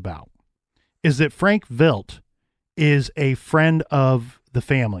comes about, is that Frank Vilt is a friend of the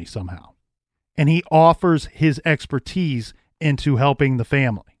family somehow, and he offers his expertise into helping the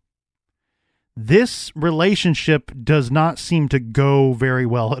family. This relationship does not seem to go very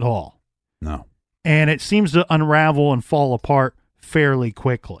well at all. No. And it seems to unravel and fall apart fairly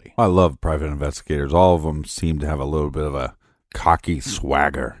quickly. I love private investigators. All of them seem to have a little bit of a cocky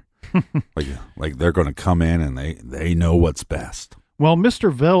swagger. like they're going to come in and they know what's best. Well,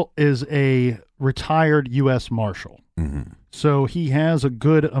 Mr. Vilt is a retired U.S. Marshal. Mm-hmm. So he has a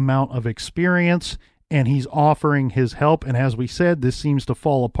good amount of experience, and he's offering his help. And as we said, this seems to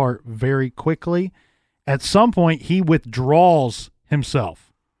fall apart very quickly. At some point, he withdraws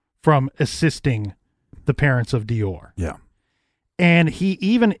himself from assisting the parents of Dior. Yeah. And he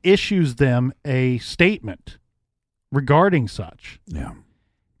even issues them a statement regarding such. Yeah.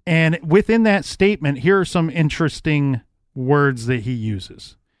 And within that statement, here are some interesting words that he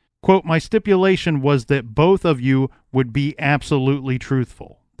uses. Quote, "My stipulation was that both of you would be absolutely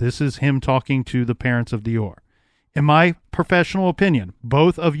truthful." This is him talking to the parents of Dior. "In my professional opinion,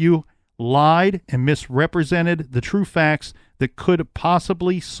 both of you lied and misrepresented the true facts that could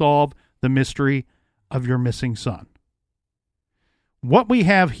possibly solve the mystery of your missing son." What we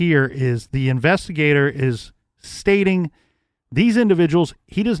have here is the investigator is stating these individuals,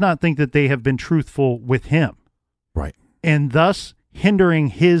 he does not think that they have been truthful with him. Right. And thus hindering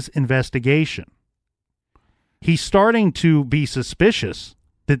his investigation. He's starting to be suspicious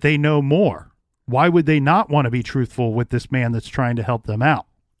that they know more. Why would they not want to be truthful with this man that's trying to help them out?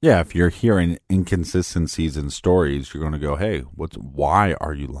 Yeah, if you're hearing inconsistencies in stories, you're going to go, hey, why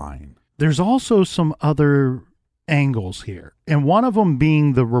are you lying? There's also some other angles here, and one of them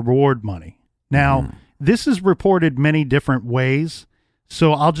being the reward money. Now, this is reported many different ways,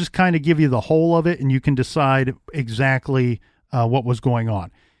 so I'll just kind of give you the whole of it, and you can decide exactly what was going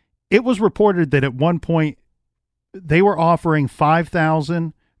on. It was reported that at one point they were offering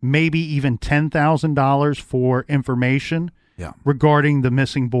 $5,000, maybe even $10,000 for information regarding the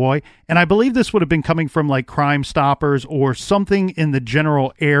missing boy. And I believe this would have been coming from like Crime Stoppers or something in the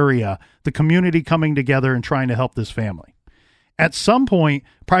general area, the community coming together and trying to help this family. At some point,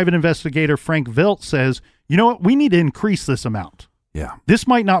 private investigator Frank Vilt says, you know what, we need to increase this amount. Yeah. This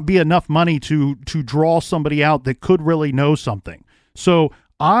might not be enough money to draw somebody out that could really know something. So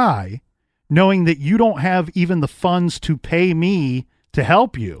I, knowing that you don't have even the funds to pay me to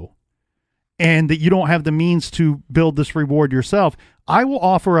help you, and that you don't have the means to build this reward yourself, I will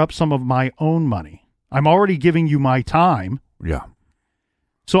offer up some of my own money. I'm already giving you my time. Yeah.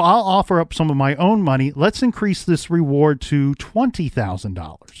 So I'll offer up some of my own money. Let's increase this reward to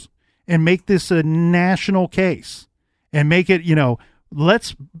 $20,000 and make this a national case and make it,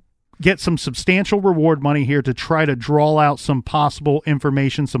 let's get some substantial reward money here to try to draw out some possible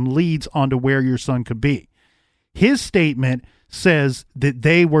information, some leads onto where your son could be. His statement says that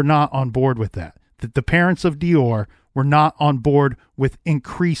they were not on board with that the parents of Dior were not on board with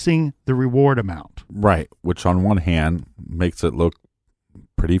increasing the reward amount. Right, which on one hand makes it look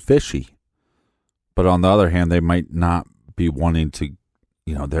pretty fishy. But on the other hand, they might not be wanting to,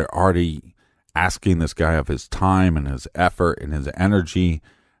 they're already asking this guy of his time and his effort and his energy,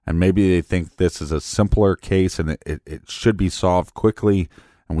 and maybe they think this is a simpler case and it should be solved quickly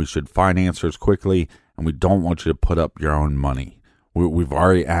and we should find answers quickly. And we don't want you to put up your own money. We've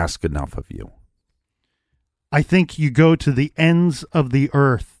already asked enough of you. I think you go to the ends of the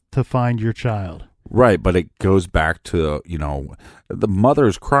earth to find your child. Right, but it goes back to, the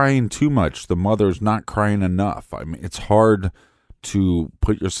mother's crying too much. The mother's not crying enough. I mean, it's hard to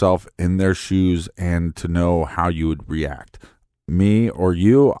put yourself in their shoes and to know how you would react. Me or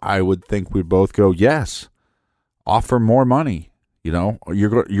you, I would think we'd both go, yes, offer more money.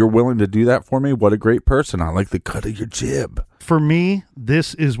 You're willing to do that for me? What a great person. I like the cut of your jib. For me,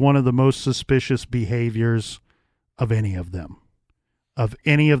 this is one of the most suspicious behaviors of any of them, of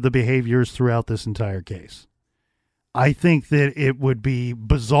any of the behaviors throughout this entire case. I think that it would be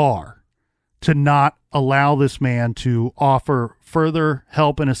bizarre to not allow this man to offer further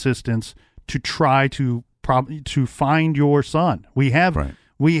help and assistance to try to find your son. We have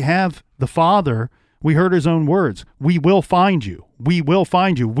the father. We heard his own words. We will find you. We will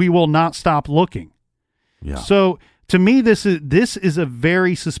find you. We will not stop looking. Yeah. So to me, this is a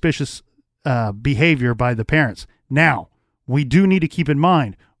very suspicious behavior by the parents. Now, we do need to keep in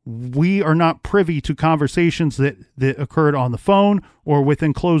mind, we are not privy to conversations that occurred on the phone or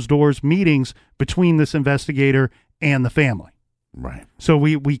within closed doors meetings between this investigator and the family. Right. So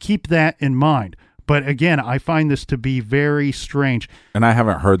we keep that in mind. But again, I find this to be very strange. And I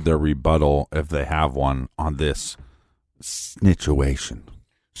haven't heard their rebuttal, if they have one, on this situation.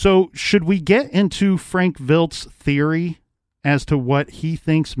 So should we get into Frank Vilt's theory as to what he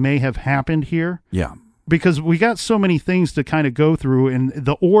thinks may have happened here? Yeah. Because we got so many things to kind of go through, and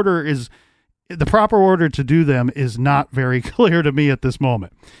the proper order to do them is not very clear to me at this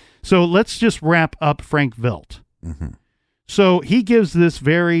moment. So let's just wrap up Frank Vilt. Mm-hmm. So he gives this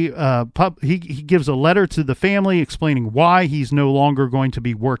he gives a letter to the family explaining why he's no longer going to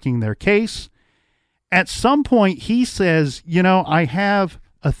be working their case. At some point, he says, I have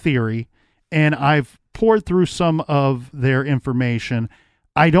a theory, and I've poured through some of their information.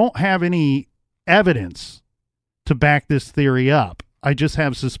 I don't have any evidence to back this theory up. I just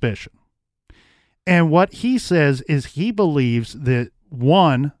have suspicion. And what he says is he believes that,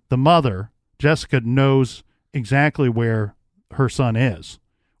 one, the mother, Jessica, knows exactly where her son is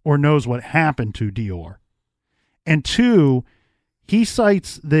or knows what happened to Dior. And two, he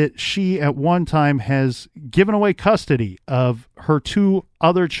cites that she at one time has given away custody of her two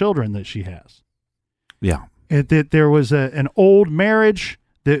other children that she has. Yeah. That there was an old marriage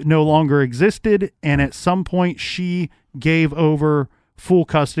that no longer existed, and at some point she gave over full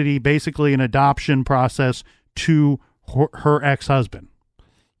custody, basically an adoption process, to her ex-husband.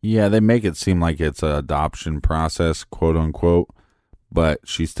 Yeah, they make it seem like it's an adoption process, quote unquote, but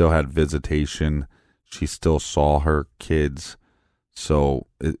she still had visitation. She still saw her kids. So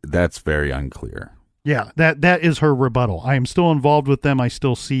that's very unclear. Yeah, that is her rebuttal. I am still involved with them. I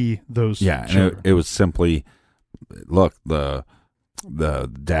still see those. Yeah, and it was simply, look, the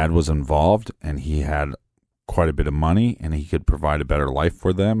dad was involved, and he had quite a bit of money, and he could provide a better life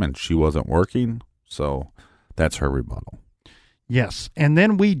for them, and she wasn't working. So that's her rebuttal. Yes. And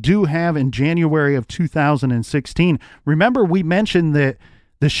then we do have in January of 2016, remember we mentioned that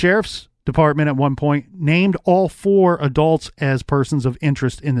the sheriff's department at one point named all 4 adults as persons of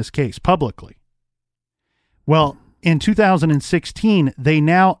interest in this case publicly. Well, in 2016, they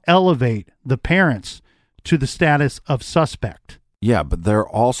now elevate the parents to the status of suspect. Yeah, but they're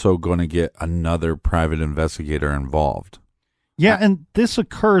also going to get another private investigator involved. Yeah, and this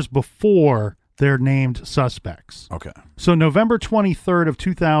occurs before they're named suspects. Okay. So November 23rd of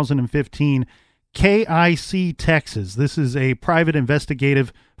 2015, KIC Texas, this is a private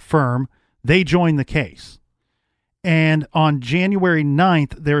investigative firm, they join the case. And on January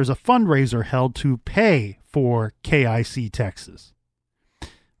 9th, there is a fundraiser held to pay for KIC Texas.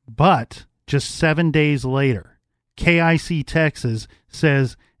 But just 7 days later, KIC Texas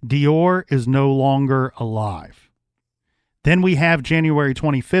says Dior is no longer alive. Then we have January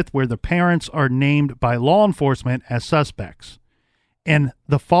 25th, where the parents are named by law enforcement as suspects. And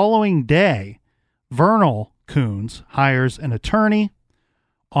the following day, Vernal Coons hires an attorney.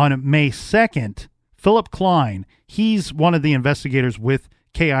 On May 2nd, Philip Klein, he's one of the investigators with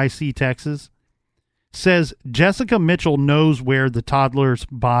KIC Texas, says Jessica Mitchell knows where the toddler's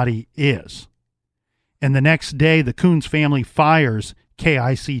body is. And the next day, the Coons family fires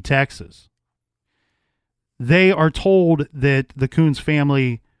KIC Texas. They are told that the Coons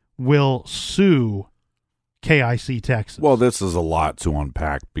family will sue KIC Texas. Well, this is a lot to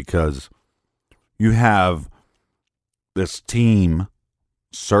unpack because you have this team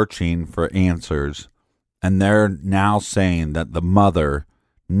searching for answers, and they're now saying that the mother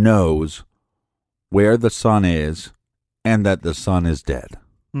knows where the son is and that the son is dead.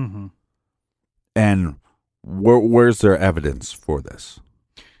 Mm-hmm. And where's their evidence for this?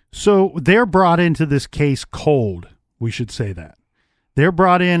 So they're brought into this case cold, we should say that. They're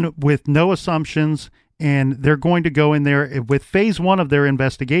brought in with no assumptions, and they're going to go in there with phase 1 of their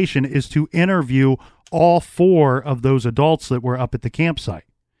investigation is to interview all 4 of those adults that were up at the campsite.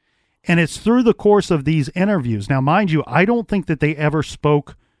 And it's through the course of these interviews. Now, mind you, I don't think that they ever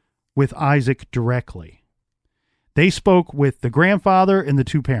spoke with Isaac directly. They spoke with the grandfather and the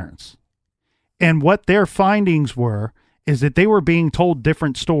 2 parents. And what their findings were is that they were being told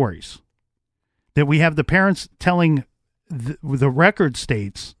different stories. That we have the parents telling the record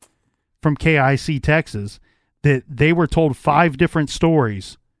states from KIC Texas that they were told 5 different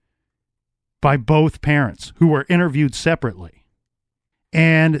stories by both parents who were interviewed separately.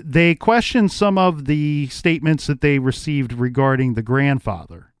 And they questioned some of the statements that they received regarding the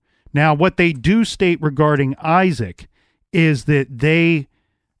grandfather. Now, what they do state regarding Isaac is that they,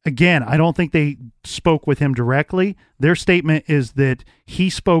 again, I don't think they spoke with him directly. Their statement is that he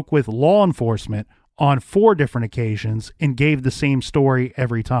spoke with law enforcement on 4 different occasions and gave the same story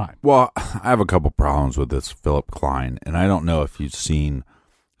every time. Well, I have a couple problems with this Philip Klein, and I don't know if you've seen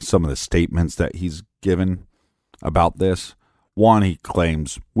some of the statements that he's given about this. One, he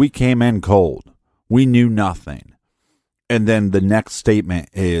claims, we came in cold. We knew nothing. And then the next statement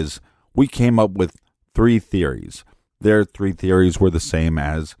is, we came up with 3 theories. Their 3 theories were the same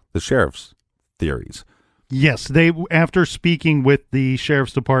as the sheriff's theories. Yes, they, after speaking with the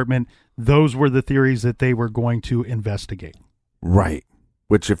sheriff's department, those were the theories that they were going to investigate. Right.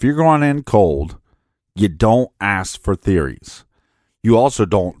 Which, if you're going in cold, you don't ask for theories. You also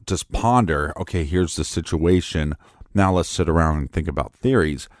don't just ponder, okay, here's the situation. Now let's sit around and think about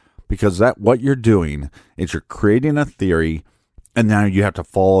theories. Because that what you're doing is you're creating a theory, and now you have to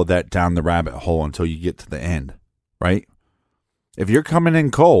follow that down the rabbit hole until you get to the end, right? If you're coming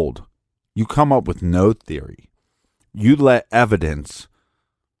in cold, you come up with no theory. You let evidence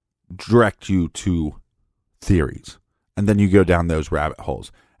direct you to theories, and then you go down those rabbit holes.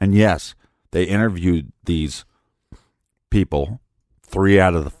 And yes, they interviewed these people, 3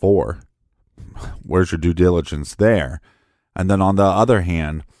 out of the 4. Where's your due diligence there? And then on the other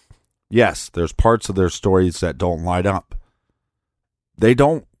hand, yes, there's parts of their stories that don't line up. They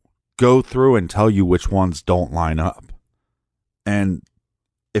don't go through and tell you which ones don't line up. And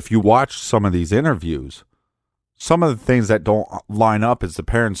if you watch some of these interviews, some of the things that don't line up is the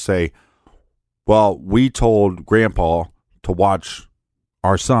parents say, well, we told Grandpa to watch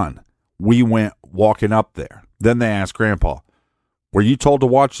our son. We went walking up there. Then they asked Grandpa, were you told to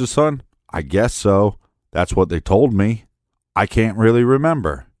watch the son? I guess so. That's what they told me. I can't really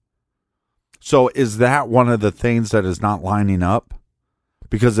remember. So is that one of the things that is not lining up?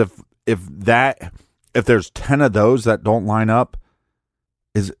 Because if there's 10 of those that don't line up,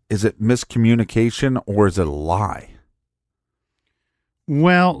 is it miscommunication or is it a lie?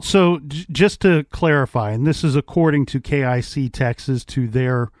 Well, so just to clarify, and this is according to KIC Texas, to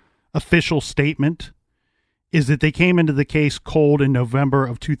their official statement, is that they came into the case cold in November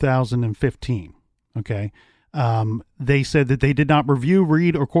of 2015. Okay. They said that they did not review,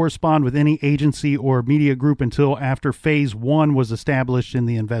 read, or correspond with any agency or media group until after phase 1 was established in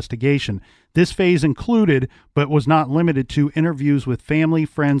the investigation. This phase included, but was not limited to, interviews with family,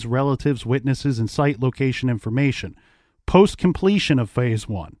 friends, relatives, witnesses, and site location information. Post completion of phase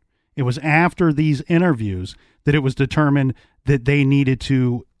 1, it was after these interviews that it was determined that they needed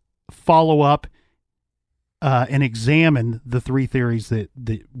to follow up and examine the 3 theories that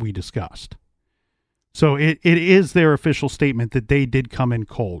we discussed. So it is their official statement that they did come in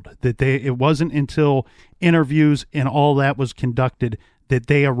cold, that it wasn't until interviews and all that was conducted that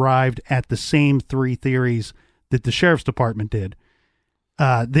they arrived at the same 3 theories that the sheriff's department did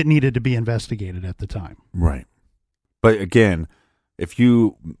that needed to be investigated at the time. Right. But again, if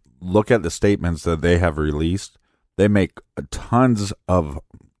you look at the statements that they have released, they make tons of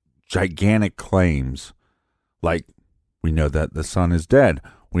gigantic claims, like, we know that the son is dead.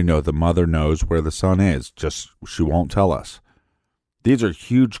 We know the mother knows where the son is, just she won't tell us. These are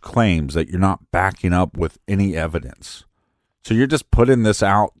huge claims that you're not backing up with any evidence. So you're just putting this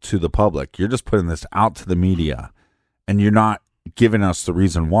out to the public. You're just putting this out to the media, and you're not giving us the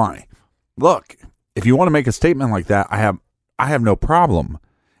reason why. Look, if you want to make a statement like that, I have no problem.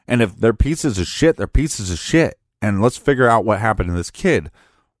 And if they're pieces of shit, they're pieces of shit. And let's figure out what happened to this kid.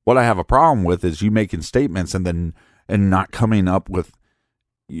 What I have a problem with is you making statements and not coming up with,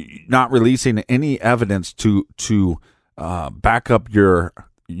 not releasing any evidence to back up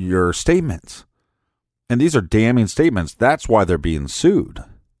your statements. And these are damning statements. That's why they're being sued.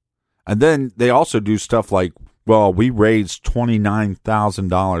 And then they also do stuff like, well, we raised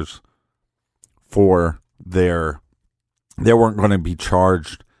 $29,000 for they weren't going to be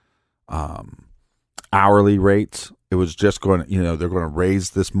charged hourly rates. It was just going to, they're going to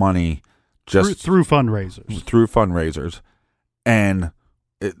raise this money just through fundraisers. Through fundraisers. And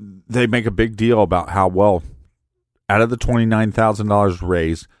they make a big deal about how, well, out of the $29,000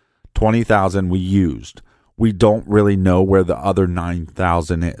 raised, $20,000 we used. We don't really know where the other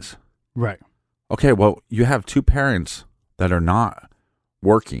 $9,000 is. Right. Okay, well, you have 2 parents that are not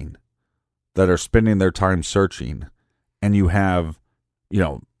working, that are spending their time searching, and you have,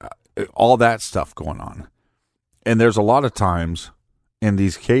 all that stuff going on. And there's a lot of times in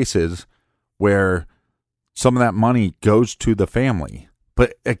these cases where some of that money goes to the family.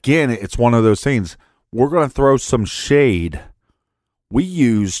 But again, it's one of those things. We're going to throw some shade. We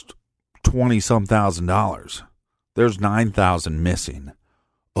used $20-some thousand. There's $9,000 missing.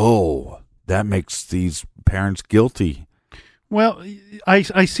 Oh, that makes these parents guilty. Well, I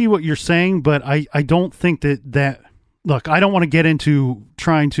see what you're saying, but I don't think that look, I don't want to get into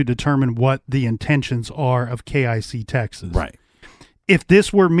trying to determine what the intentions are of KIC Texas. Right. If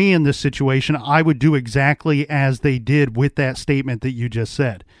this were me in this situation, I would do exactly as they did with that statement that you just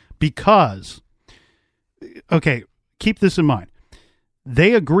said. Because, okay, keep this in mind.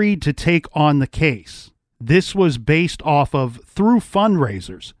 They agreed to take on the case. This was based off of through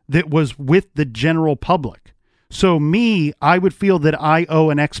fundraisers that was with the general public. So I would feel that I owe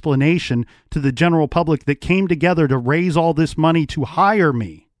an explanation to the general public that came together to raise all this money to hire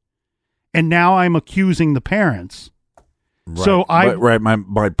me. And now I'm accusing the parents. Right. So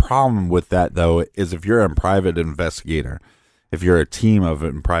my problem with that, though, is if you're a private investigator, if you're a team of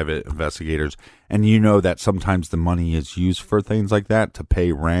private investigators, and you know that sometimes the money is used for things like that to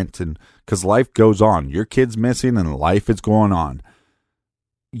pay rent, and because life goes on, your kid's missing and life is going on,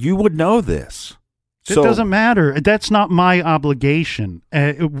 you would know this. It doesn't matter. That's not my obligation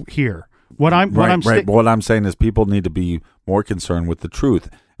here. What I'm saying is people need to be more concerned with the truth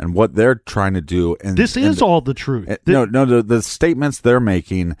and what they're trying to do. And this is all the truth. The statements they're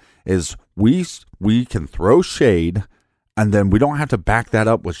making is we can throw shade, and then we don't have to back that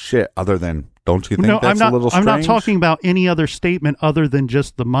up with shit other than, don't you think that's a little strange? I'm not talking about any other statement other than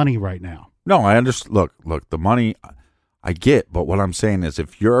just the money right now. No, I understand. Look, the money I get, but what I'm saying is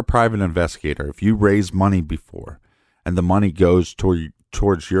if you're a private investigator, if you raise money before and the money goes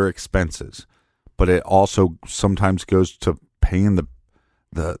towards your expenses, but it also sometimes goes to paying the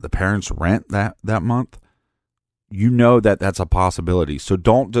parents' rent that month, you know that's a possibility. So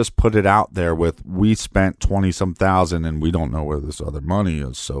don't just put it out there with, we spent 20-some thousand and we don't know where this other money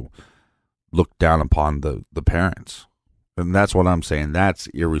is, so look down upon the parents. And that's what I'm saying. That's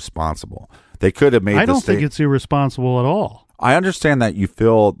irresponsible. They could have made I don't think it's irresponsible at all. I understand that you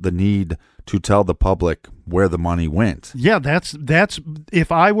feel the need to tell the public where the money went. Yeah, that's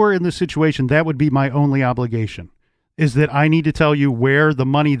if I were in this situation, that would be my only obligation, is that I need to tell you where the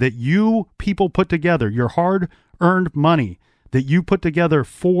money that you people put together, your hard-earned money that you put together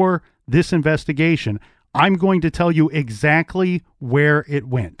for this investigation, I'm going to tell you exactly where it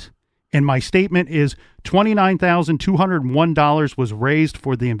went. And my statement is $29,201 was raised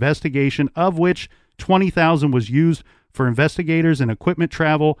for the investigation, of which $20,000 was used for investigators and equipment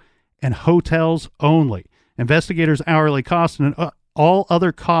travel and hotels only. Investigators' hourly costs and all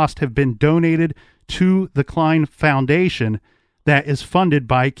other costs have been donated to the Klein Foundation that is funded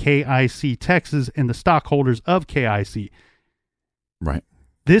by KIC Texas and the stockholders of KIC. Right.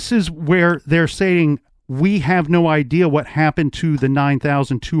 This is where they're saying, we have no idea what happened to the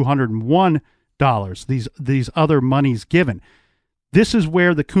 $9,201, these other monies given. This is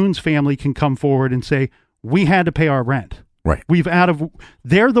where the Coons family can come forward and say, we had to pay our rent. Right.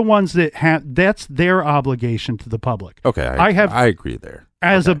 They're the ones that that's their obligation to the public. Okay. I agree there.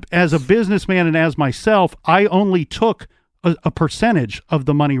 As a businessman and as myself, I only took a percentage of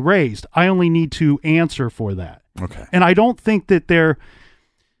the money raised. I only need to answer for that. Okay. And I don't think that they're,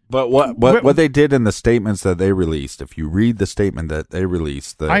 but what they did in the statements that they released, if you read the statement that they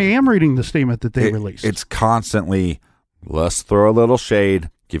released. I am reading the statement that they released. It's constantly, let's throw a little shade,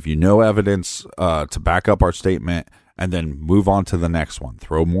 give you no evidence to back up our statement, and then move on to the next one.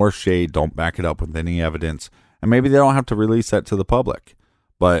 Throw more shade, don't back it up with any evidence. And maybe they don't have to release that to the public.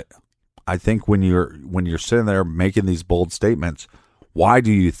 But I think when you're sitting there making these bold statements, why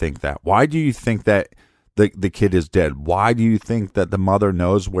do you think that? Why do you think that the kid is dead? Why do you think that the mother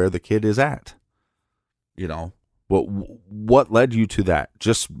knows where the kid is at? You know, what led you to that?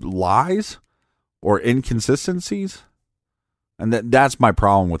 Just lies or inconsistencies? And that's my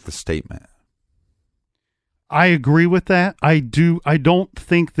problem with the statement. I agree with that. I don't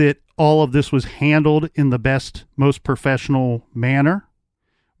think that all of this was handled in the best, most professional manner.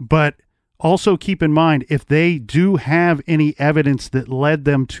 But also keep in mind, if they do have any evidence that led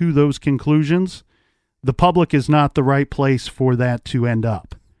them to those conclusions, the public is not the right place for that to end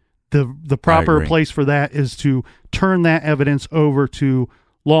up. The proper place for that is to turn that evidence over to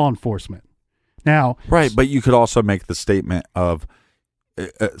law enforcement. Now, right, but you could also make the statement of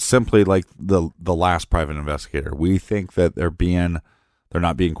simply like the last private investigator. We think that they're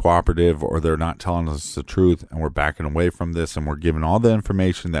not being cooperative, or they're not telling us the truth, and we're backing away from this, and we're giving all the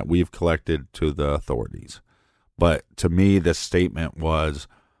information that we've collected to the authorities. But to me, this statement was,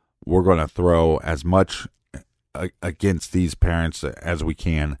 we're going to throw as much against these parents as we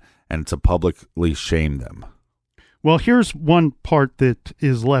can, and to publicly shame them. Well, here's one part that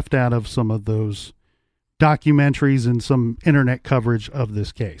is left out of some of those documentaries and some internet coverage of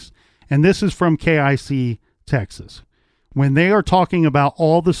this case. And this is from KIC Texas. When they are talking about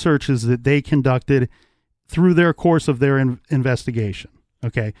all the searches that they conducted through their course of their investigation.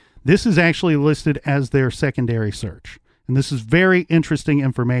 Okay. This is actually listed as their secondary search. And this is very interesting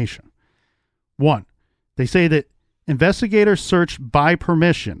information. 1, they say that investigators searched by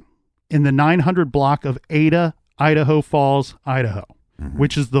permission in the 900 block of Ada, Idaho Falls, Idaho,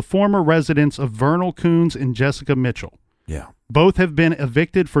 which is the former residence of Vernal Coons and Jessica Mitchell. Yeah. Both have been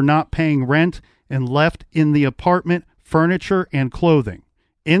evicted for not paying rent and left in the apartment furniture and clothing.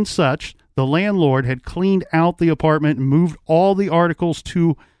 In such, the landlord had cleaned out the apartment and moved all the articles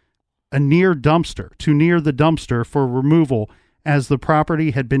to near the dumpster for removal, as the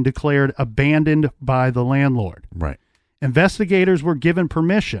property had been declared abandoned by the landlord. Right. Investigators were given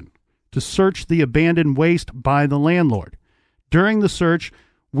permission to search the abandoned waste by the landlord. During the search,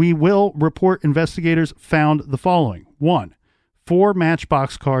 we will report investigators found the following. 1, 4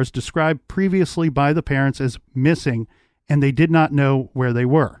 Matchbox cars described previously by the parents as missing, and they did not know where they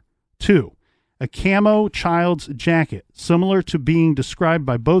were. 2, a camo child's jacket, similar to being described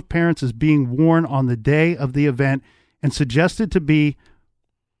by both parents as being worn on the day of the event and suggested to be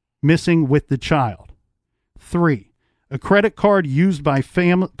missing with the child. 3, a credit card used by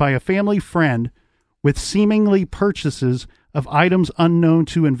a family friend with seemingly purchases of items unknown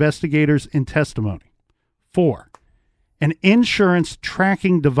to investigators in testimony. 4, an insurance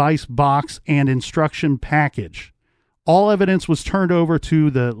tracking device box and instruction package. All evidence was turned over to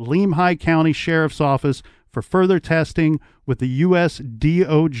the Lemhi County Sheriff's Office for further testing with the U.S.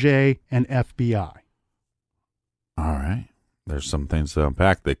 DOJ and FBI. All right. There's some things to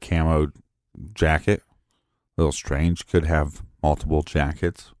unpack. The camo jacket, a little strange, could have multiple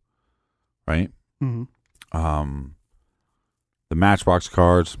jackets, right? Mm-hmm. The Matchbox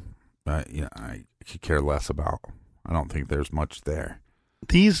cards, I could care less about. I don't think there's much there.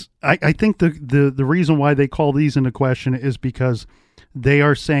 These, I think the reason why they call these into question is because they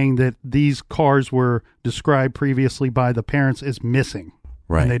are saying that these cars were described previously by the parents as missing.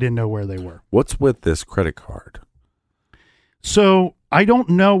 Right. And they didn't know where they were. What's with this credit card? So I don't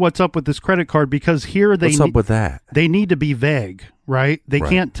know what's up with this credit card, because here What's up with that? They need to be vague, right? They Right.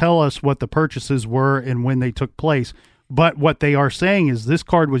 can't tell us what the purchases were and when they took place. But what they are saying is this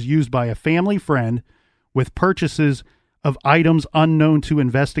card was used by a family friend with purchases of items unknown to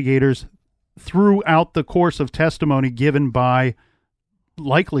investigators throughout the course of testimony given by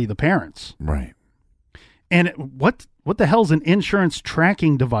likely the parents. Right. And what the hell's an insurance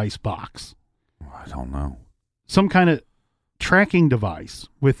tracking device box? I don't know. Some kind of tracking device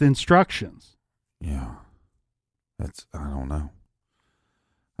with instructions. Yeah. I don't know.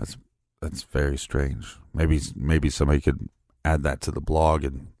 That's very strange. Maybe somebody could add that to the blog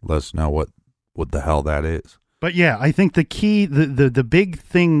and let us know what the hell that is. But yeah, I think the key, the big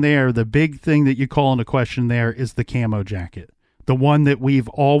thing there, the big thing that you call into question there is the camo jacket. The one that we've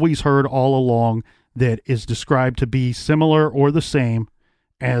always heard all along that is described to be similar or the same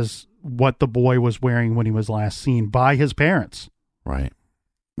as what the boy was wearing when he was last seen by his parents. Right.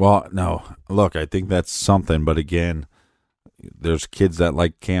 Well, no. Look, I think that's something, but again, there's kids that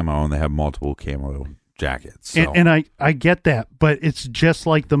like camo and they have multiple camo jackets. So. And I get that, but it's just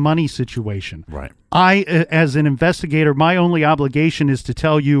like the money situation. Right. I, as an investigator, my only obligation is to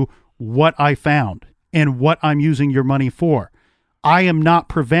tell you what I found and what I'm using your money for. I am not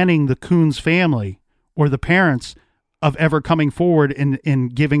preventing the Coons family or the parents of ever coming forward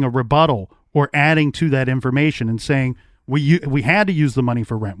and giving a rebuttal or adding to that information and saying, we had to use the money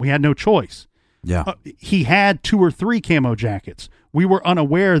for rent. We had no choice. Yeah. He had 2 or 3 camo jackets. We were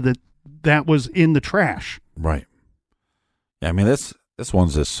unaware that was in the trash. Right. Yeah, I mean, this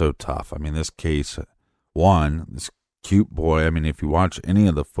one's just so tough. I mean, this case, this cute boy, I mean, if you watch any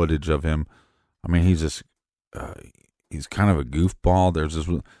of the footage of him, I mean, he's just, he's kind of a goofball.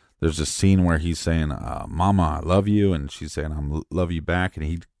 There's this scene where he's saying, Mama, I love you. And she's saying, I love you back. And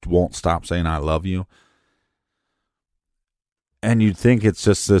he won't stop saying, I love you. And you'd think it's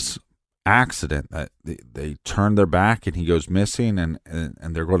just this accident that they turn their back and he goes missing and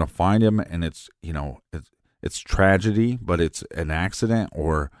they're going to find him. And it's, it's tragedy, but it's an accident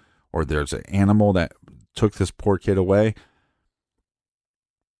or there's an animal that took this poor kid away.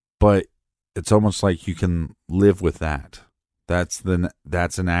 But it's almost like you can live with that. That's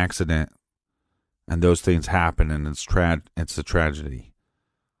an accident, and those things happen, and it's a tragedy.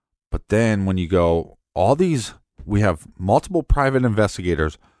 But then when you go, we have multiple private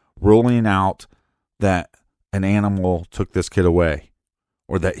investigators ruling out that an animal took this kid away,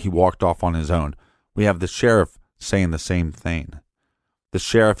 or that he walked off on his own. We have the sheriff saying the same thing. The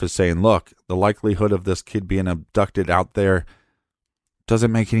sheriff is saying, look, the likelihood of this kid being abducted out there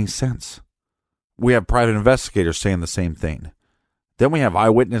doesn't make any sense. We have private investigators saying the same thing. Then we have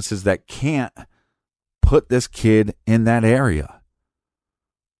eyewitnesses that can't put this kid in that area.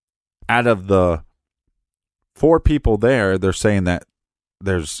 out of the 4 people there, they're saying that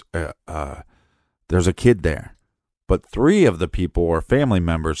there's a kid there, but 3 of the people are family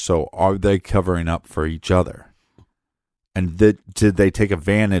members. So are they covering up for each other? And did they take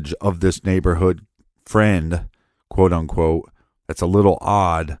advantage of this neighborhood friend, quote unquote? That's a little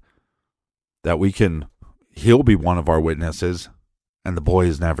odd that he'll be one of our witnesses, and the boy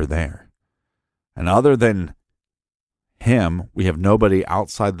is never there. And other than him, we have nobody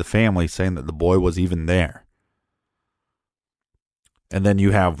outside the family saying that the boy was even there. And then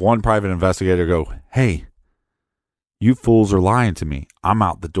you have one private investigator go, "Hey, you fools are lying to me. I'm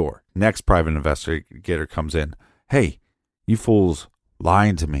out the door." Next private investigator comes in. "Hey, you fools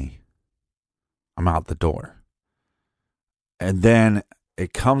lying to me. I'm out the door." And then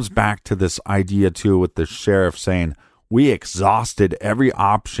it comes back to this idea too with the sheriff saying, "We exhausted every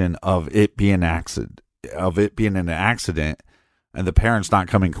option of it being an accident, and the parents not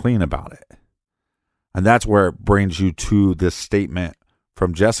coming clean about it." And that's where it brings you to this statement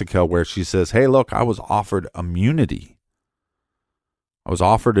from Jessica where she says, "Hey, look, I was offered immunity.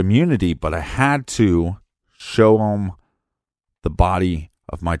 But I had to show them the body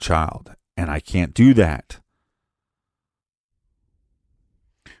of my child, and I can't do that."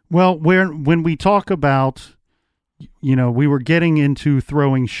 Well, when we talk about, we were getting into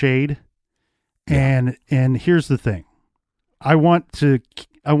throwing shade, and here's the thing. I want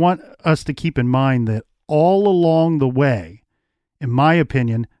us to keep in mind that all along the way, in my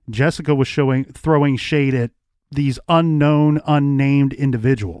opinion, Jessica was throwing shade at these unknown, unnamed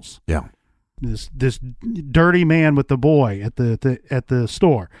individuals. Yeah. This dirty man with the boy at the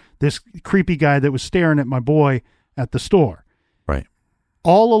store. This creepy guy that was staring at my boy at the store. Right.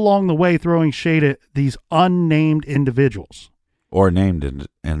 All along the way, throwing shade at these unnamed individuals or named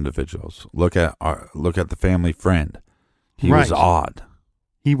individuals. Look at the family friend. He was odd.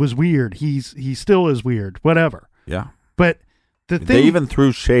 He was weird. He still is weird. Whatever. Yeah. But the thing, they even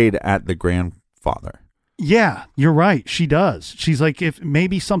threw shade at the grandfather. Yeah, you're right. She does. She's like, if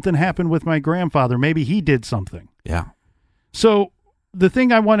maybe something happened with my grandfather, maybe he did something. Yeah. So the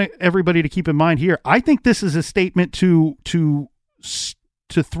thing I want everybody to keep in mind here, I think this is a statement to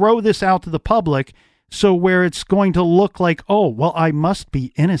throw this out to the public, so where it's going to look like, oh, well, I must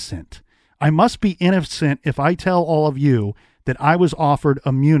be innocent. I must be innocent if I tell all of you that I was offered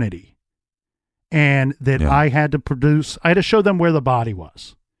immunity and that I had to show them where the body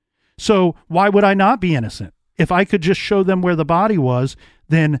was. So why would I not be innocent? If I could just show them where the body was,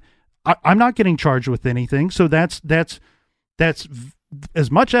 then I'm not getting charged with anything. So that's as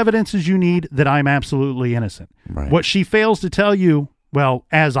much evidence as you need that I'm absolutely innocent. Right. What she fails to tell you, well,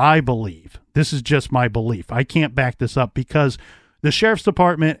 as I believe, this is just my belief. I can't back this up because the sheriff's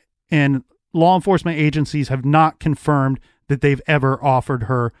department and law enforcement agencies have not confirmed that they've ever offered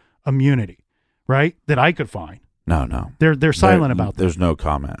her immunity, right? That I could find. No. They're silent about that. There's no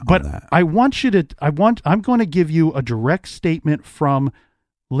comment on that. I'm going to give you a direct statement from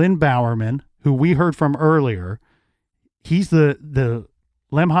Lynn Bowerman, who we heard from earlier. He's the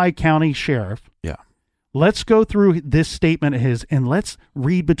Lemhi County Sheriff. Yeah. Let's go through this statement of his and let's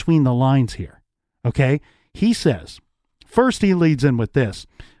read between the lines here. Okay? He says, first he leads in with this.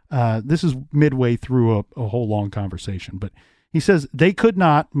 This is midway through a whole long conversation, but he says they could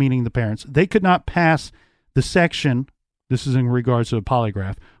not, meaning the parents, they could not pass the section, this is in regards to a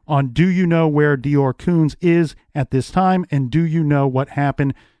polygraph, on do you know where Dior Coons is at this time and do you know what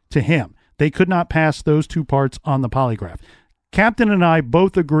happened to him? They could not pass those two parts on the polygraph. Captain and I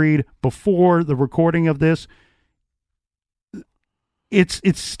both agreed before the recording of this. It's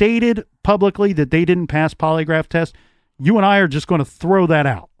stated publicly that they didn't pass polygraph test. You and I are just going to throw that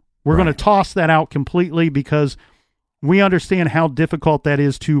out. We're going to toss that out completely because we understand how difficult that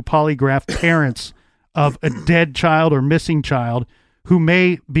is to polygraph parents of a dead child or missing child who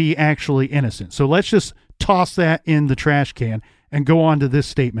may be actually innocent. So let's just toss that in the trash can and go on to this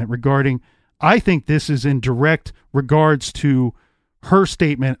statement regarding, I think this is in direct regards to her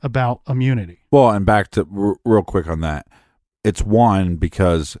statement about immunity. Well, and back to real quick on that. It's one,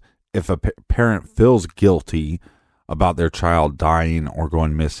 because if a parent feels guilty about their child dying or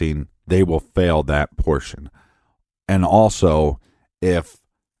going missing, they will fail that portion. And also, if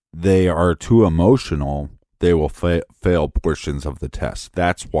they are too emotional, they will fail portions of the test.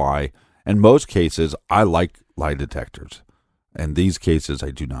 That's why, in most cases, I like lie detectors. In these cases,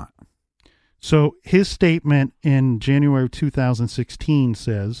 I do not. So his statement in January of 2016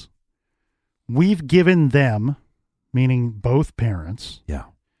 says, we've given them, meaning both parents,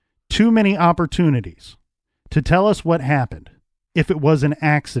 too many opportunities to tell us what happened. If it was an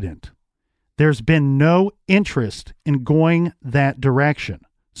accident, there's been no interest in going that direction.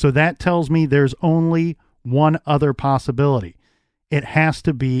 So that tells me there's only one other possibility. It has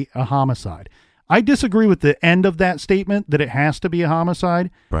to be a homicide. I disagree with the end of that statement that it has to be a homicide.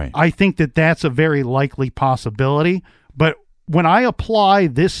 Right. I think that that's a very likely possibility. But when I apply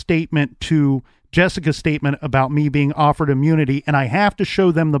this statement to Jessica's statement about me being offered immunity and I have to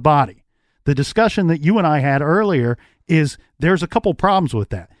show them the body, the discussion that you and I had earlier is there's a couple problems with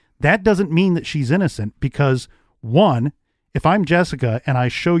that. That doesn't mean that she's innocent because, one, if I'm Jessica and I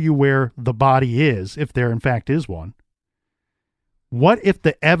show you where the body is, if there in fact is one, what if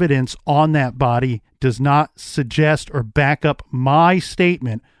the evidence on that body does not suggest or back up my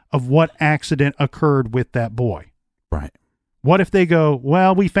statement of what accident occurred with that boy? Right. What if they go,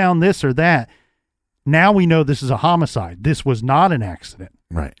 well, we found this or that. Now we know this is a homicide. This was not an accident.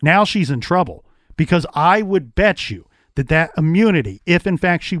 Right. Now she's in trouble because I would bet you that immunity, if in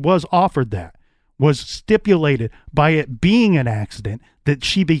fact she was offered that, was stipulated by it being an accident, that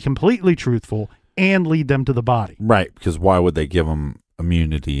she be completely truthful and lead them to the body. Right, because why would they give them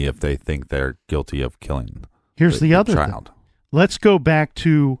immunity if they think they're guilty of killing Here's the other child? thing. Let's go back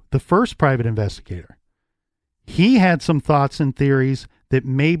to the first private investigator. He had some thoughts and theories that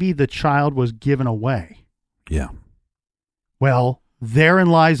maybe the child was given away. Yeah. Well, therein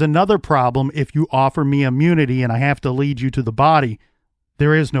lies another problem. If you offer me immunity and I have to lead you to the body,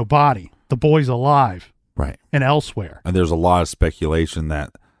 there is no body. The boy's alive. Right. And elsewhere. And there's a lot of speculation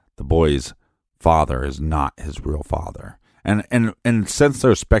that the boy's father is not his real father. And since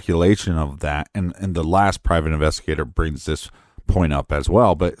there's speculation of that, and the last private investigator brings this point up as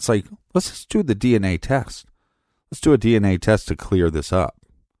well, but it's like, let's just do the DNA test. Let's do a DNA test to clear this up.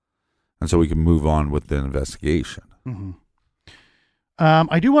 And so we can move on with the investigation. Mm-hmm.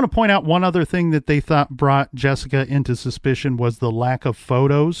 I do want to point out one other thing that they thought brought Jessica into suspicion was the lack of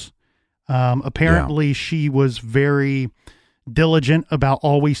photos. Apparently she was very diligent about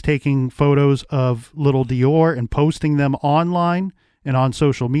always taking photos of little Dior and posting them online and on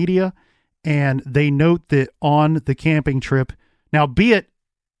social media. And they note that on the camping trip, now be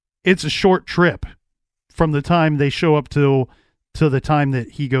it's a short trip from the time they show up to the time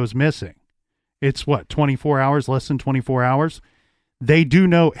that he goes missing. It's 24 hours, less than 24 hours. They do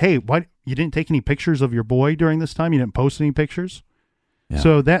know, hey, what, you didn't take any pictures of your boy during this time? You didn't post any pictures? Yeah.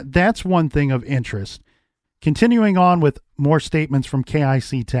 So that's one thing of interest. Continuing on with more statements from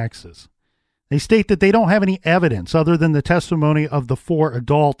KIC Texas. They state that they don't have any evidence other than the testimony of the 4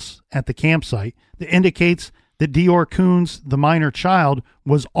 adults at the campsite that indicates that Dior Coons, the minor child,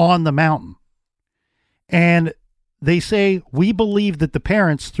 was on the mountain. And they say, we believe that the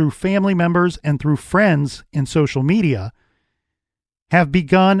parents, through family members and through friends in social media, have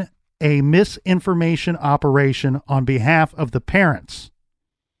begun a misinformation operation on behalf of the parents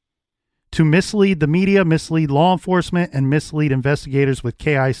to mislead the media, mislead law enforcement, and mislead investigators with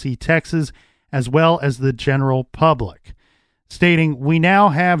KIC Texas, as well as the general public, stating, we now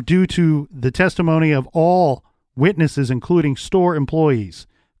have, due to the testimony of all witnesses, including store employees,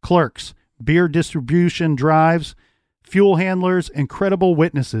 clerks, beer distribution drives, fuel handlers, and credible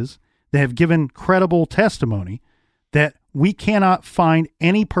witnesses that have given credible testimony, that we cannot find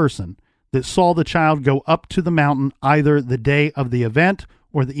any person that saw the child go up to the mountain either the day of the event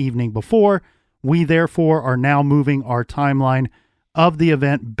or the evening before. We therefore are now moving our timeline of the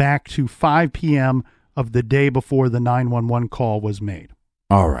event back to 5 p.m. of the day before the 911 call was made.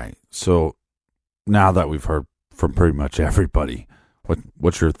 All right. So now that we've heard from pretty much everybody,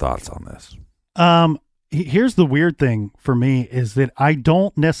 what's your thoughts on this? Here's the weird thing for me is that I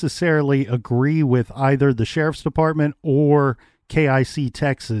don't necessarily agree with either the sheriff's department or KIC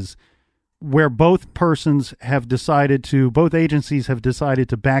Texas, where both agencies have decided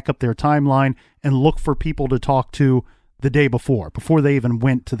to back up their timeline and look for people to talk to the day before they even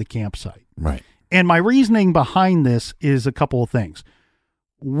went to the campsite. Right. And my reasoning behind this is a couple of things.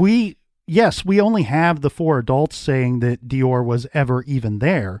 We only have the 4 adults saying that Dior was ever even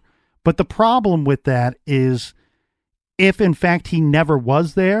there. But the problem with that is if in fact he never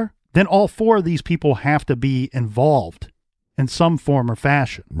was there, then all 4 of these people have to be involved in some form or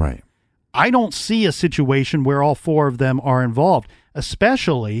fashion. Right. I don't see a situation where all 4 of them are involved,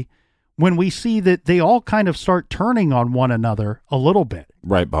 especially when we see that they all kind of start turning on one another a little bit.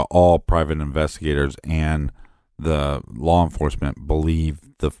 Right, but all private investigators and the law enforcement believe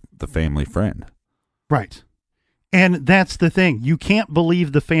the family friend. Right. And that's the thing. You can't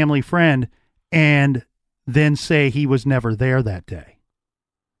believe the family friend and then say he was never there that day.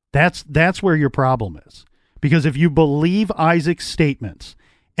 That's where your problem is. Because if you believe Isaac's statements,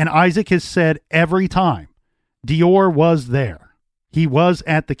 and Isaac has said every time, Dior was there. He was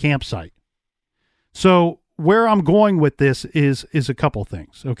at the campsite. So where I'm going with this is a couple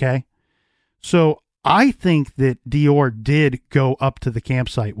things, okay? So I think that Dior did go up to the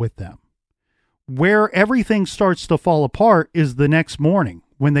campsite with them. Where everything starts to fall apart is the next morning,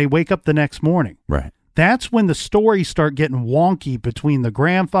 when they wake up the next morning. Right. That's when the stories start getting wonky between the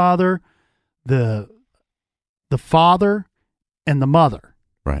grandfather, the father, and the mother.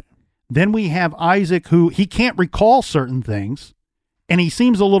 Right. Then we have Isaac, who he can't recall certain things, and he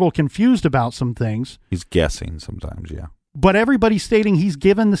seems a little confused about some things. He's guessing sometimes, yeah. But everybody's stating he's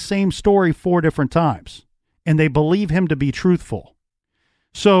given the same story 4 different times, and they believe him to be truthful.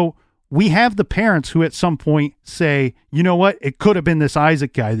 So we have the parents who at some point say, you know what, it could have been this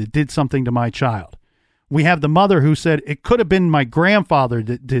Isaac guy that did something to my child. We have the mother who said, it could have been my grandfather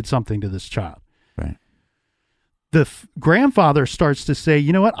that did something to this child. Right. The grandfather starts to say,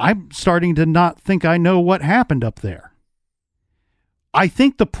 you know what, I'm starting to not think I know what happened up there. I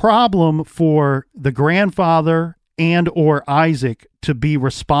think the problem for the grandfather and or Isaac to be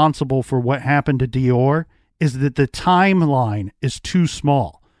responsible for what happened to Dior is that the timeline is too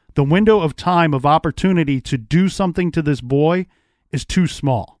small. The window of time of opportunity to do something to this boy is too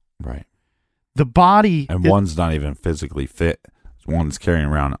small. Right. The body... And one's not even physically fit. One's carrying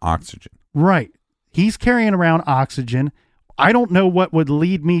around oxygen. Right. He's carrying around oxygen. I don't know what would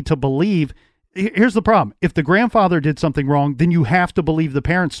lead me to believe... Here's the problem. If the grandfather did something wrong, then you have to believe the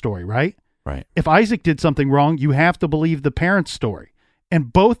parent's story, right? Right. If Isaac did something wrong, you have to believe the parent's story.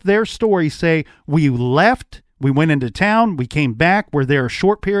 And both their stories say, we left, we went into town, we came back, we're there a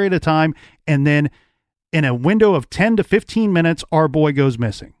short period of time, and then in a window of 10 to 15 minutes, our boy goes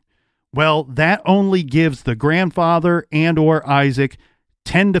missing. Well, that only gives the grandfather and or Isaac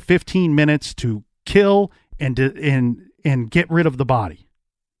 10 to 15 minutes to kill and get rid of the body.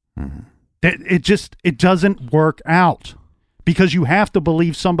 Mm-hmm. It doesn't work out because you have to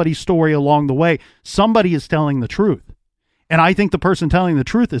believe somebody's story along the way. Somebody is telling the truth. And I think the person telling the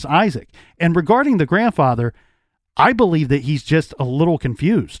truth is Isaac. And regarding the grandfather, I believe that he's just a little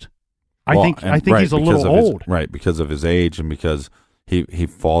confused. I think right, he's a little old. Right, because of his age and because he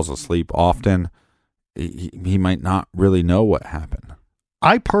falls asleep often. He might not really know what happened.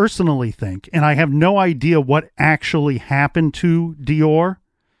 I personally think, and I have no idea what actually happened to Dior,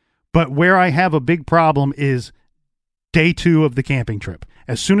 but where I have a big problem is day 2 of the camping trip.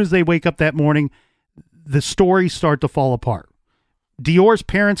 As soon as they wake up that morning, the stories start to fall apart. Dior's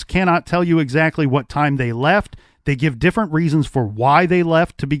parents cannot tell you exactly what time they left. They give different reasons for why they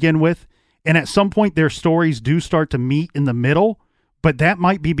left to begin with. And at some point, their stories do start to meet in the middle. But that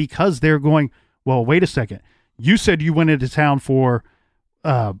might be because they're going, well, wait a second. You said you went into town for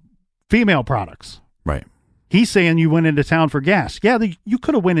female products. Right. He's saying you went into town for gas. Yeah, you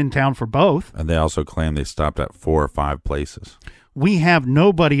could have went in town for both. And they also claim they stopped at 4 or 5 places. We have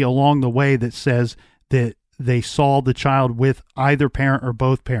nobody along the way that says that they saw the child with either parent or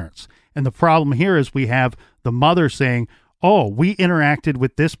both parents. And the problem here is we have the mother saying, oh, we interacted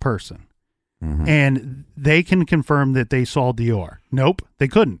with this person. Mm-hmm. And they can confirm that they saw Dior. Nope, they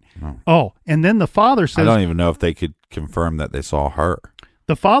couldn't. No. Oh, and then the father says... I don't even know if they could confirm that they saw her.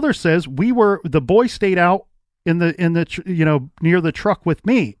 The father says, the boy stayed out in the near the truck with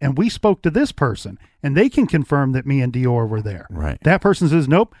me, and we spoke to this person, and they can confirm that me and Dior were there. Right. That person says,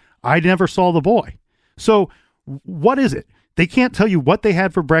 nope, I never saw the boy. So what is it? They can't tell you what they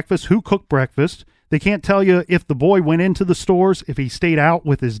had for breakfast, who cooked breakfast. They can't tell you if the boy went into the stores, if he stayed out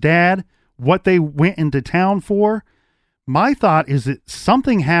with his dad, what they went into town for. My thought is that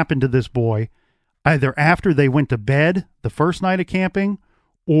something happened to this boy either after they went to bed the first night of camping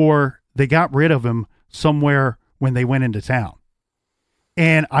or they got rid of him somewhere when they went into town.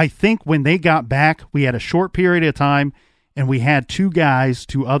 And I think when they got back, we had a short period of time and we had two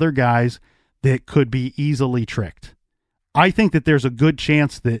other guys that could be easily tricked. I think that there's a good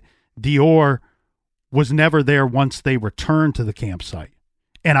chance that Dior was never there once they returned to the campsite.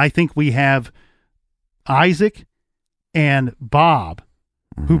 And I think we have Isaac and Bob,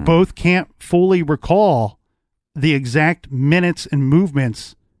 who both can't fully recall the exact minutes and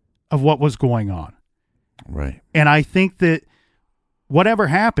movements of what was going on. Right. And I think that whatever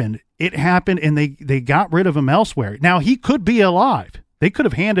happened, it happened and they got rid of him elsewhere. Now, he could be alive. They could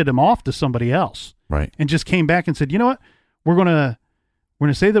have handed him off to somebody else. Right. And just came back and said, you know what? We're going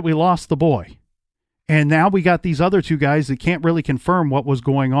to say that we lost the boy. And now we got these other two guys that can't really confirm what was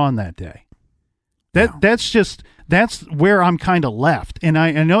going on that day. That's where I'm kind of left. And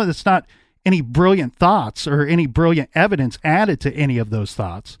I know that's not any brilliant thoughts or any brilliant evidence added to any of those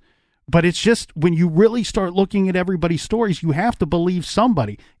thoughts. But it's just when you really start looking at everybody's stories, you have to believe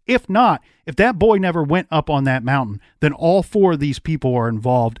somebody. If not, if that boy never went up on that mountain, then all 4 of these people are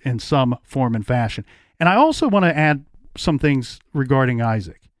involved in some form and fashion. And I also want to add some things regarding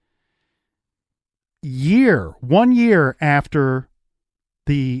Isaac. 1 year after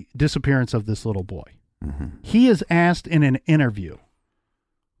the disappearance of this little boy, he is asked in an interview,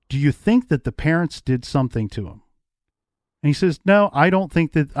 do you think that the parents did something to him? And he says, no, I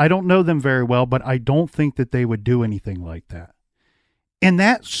don't know them very well, but I don't think that they would do anything like that. And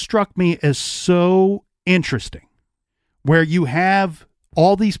that struck me as so interesting, where you have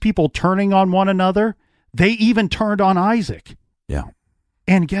all these people turning on one another. They even turned on Isaac. Yeah.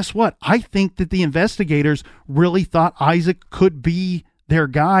 And guess what? I think that the investigators really thought Isaac could be their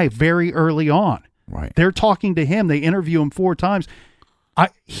guy very early on. Right. They're talking to him. They interview him 4 times.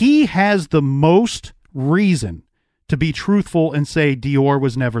 He has the most reason to be truthful and say Dior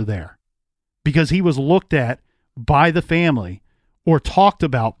was never there, because he was looked at by the family or talked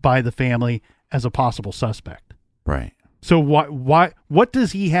about by the family as a possible suspect. Right. So what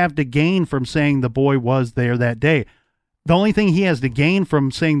does he have to gain from saying the boy was there that day? The only thing he has to gain from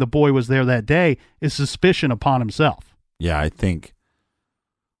saying the boy was there that day is suspicion upon himself. Yeah, I think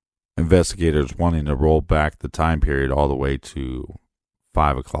investigators wanting to roll back the time period all the way to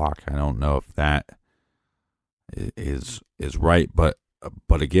 5 o'clock. I don't know if that is right, but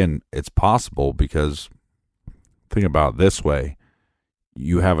again, it's possible, because think about it this way.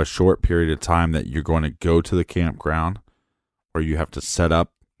 You have a short period of time that you're going to go to the campground where you have to set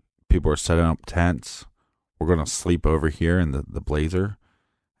up, people are setting up tents. We're going to sleep over here in the Blazer,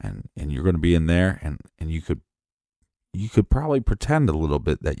 and you're going to be in there, and you could probably pretend a little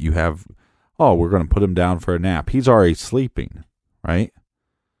bit that you have, we're going to put him down for a nap. He's already sleeping, right?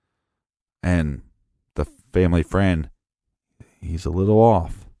 And the family friend, he's a little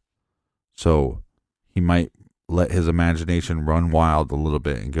off. So he might let his imagination run wild a little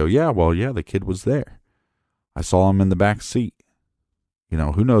bit and go, the kid was there. I saw him in the back seat.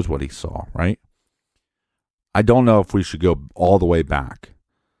 Who knows what he saw, right? I don't know if we should go all the way back,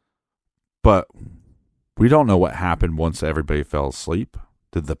 but we don't know what happened once everybody fell asleep.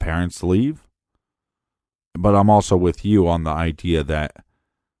 Did the parents leave? But I'm also with you on the idea that,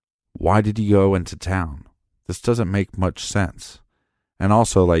 why did he go into town? This doesn't make much sense. And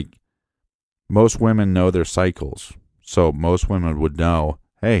also, most women know their cycles. So most women would know,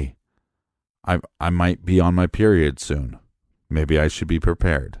 hey, I might be on my period soon. Maybe I should be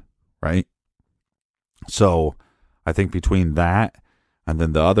prepared, right? So I think between that and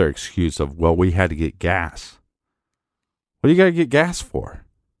then the other excuse of, we had to get gas. What do you got to get gas for?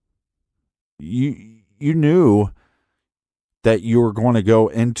 You knew that you were going to go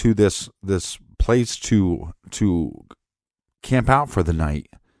into this place to camp out for the night.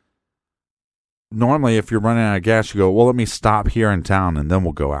 Normally, if you're running out of gas, you go, let me stop here in town and then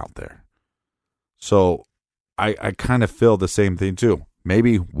we'll go out there. So I kind of feel the same thing too.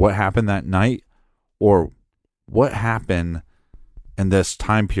 Maybe what happened that night, or what happened in this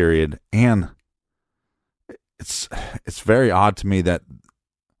time period. And it's very odd to me that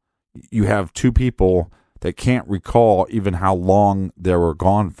you have 2 people that can't recall even how long they were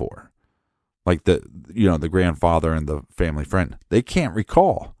gone for. Like the grandfather and the family friend. They can't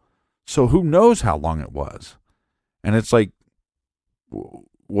recall. So who knows how long it was? And it's like,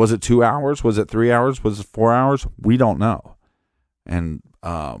 was it 2 hours? Was it 3 hours? Was it 4 hours? We don't know. And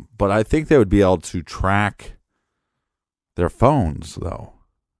but I think they would be able to track their phones, though.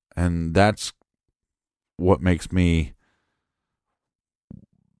 And that's what makes me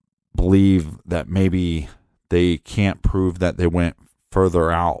believe that maybe they can't prove that they went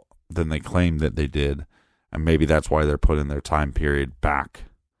further out than they claim that they did. And maybe that's why they're putting their time period back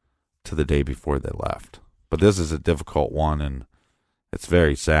to the day before they left. But this is a difficult one, and it's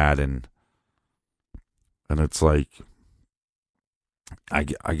very sad. And it's like, I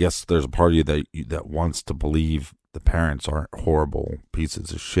guess there's a part of you that wants to believe the parents aren't horrible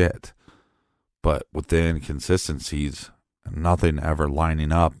pieces of shit. But with the inconsistencies and nothing ever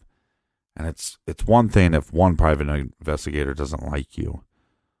lining up, and it's one thing if one private investigator doesn't like you,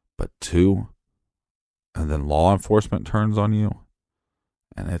 but 2, and then law enforcement turns on you,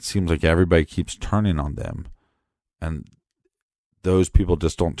 and it seems like everybody keeps turning on them, and those people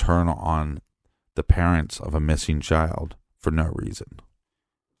just don't turn on the parents of a missing child for no reason.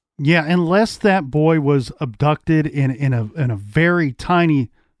 Yeah, unless that boy was abducted in a very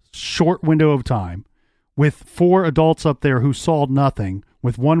tiny, short window of time, with 4 adults up there who saw nothing,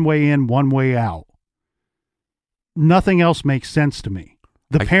 with one way in, one way out. Nothing else makes sense to me.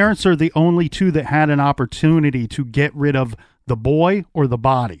 The parents are the only 2 that had an opportunity to get rid of the boy or the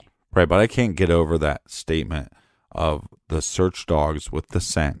body. Right, but I can't get over that statement of the search dogs with the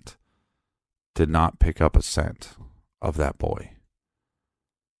scent did not pick up a scent of that boy.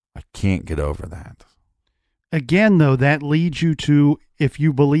 I can't get over that. again, though, that leads you to, if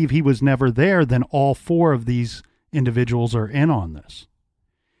you believe he was never there, then all 4 of these individuals are in on this.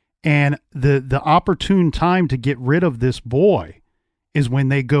 And the opportune time to get rid of this boy is when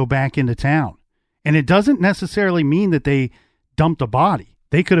they go back into town. And it doesn't necessarily mean that they dumped a body.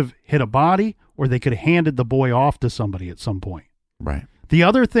 They could have hit a body, or they could have handed the boy off to somebody at some point. Right. The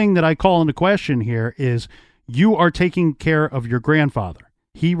other thing that I call into question here is you are taking care of your grandfather.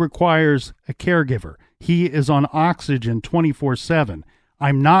 He requires a caregiver. He is on oxygen 24/7.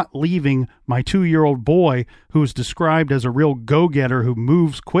 I'm not leaving my 2-year-old boy, who is described as a real go-getter who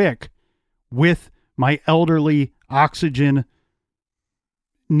moves quick, with my elderly oxygen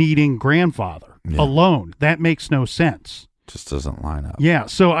needing grandfather alone. That makes no sense. Just doesn't line up. Yeah.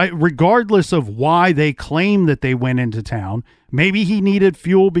 So regardless of why they claim that they went into town, maybe he needed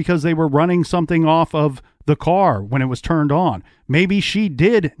fuel because they were running something off of the car when it was turned on. Maybe she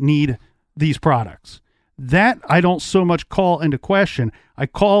did need these products. That I don't so much call into question. I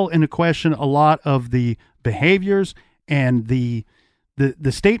call into question a lot of the behaviors and the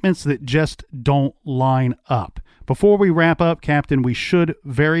statements that just don't line up. Before we wrap up, Captain, we should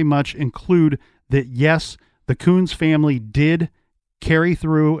very much include that, yes, the Coons family did carry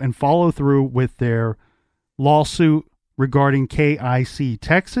through and follow through with their lawsuit regarding KIC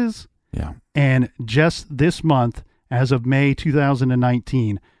Texas. Yeah. And just this month, as of May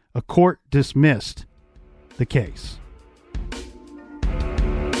 2019, a court dismissed the case.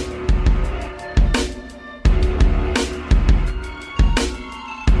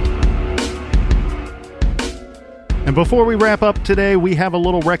 And before we wrap up today, we have a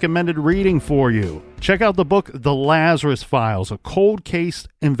little recommended reading for you. Check out the book, The Lazarus Files, a cold case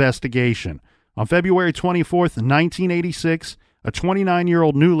investigation. On February 24th, 1986, a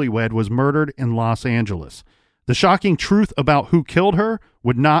 29-year-old newlywed was murdered in Los Angeles. The shocking truth about who killed her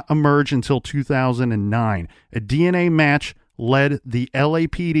would not emerge until 2009. A DNA match led the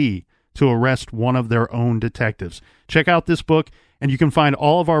LAPD to arrest one of their own detectives. Check out this book, and you can find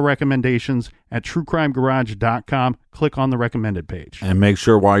all of our recommendations at truecrimegarage.com. Click on the recommended page. And make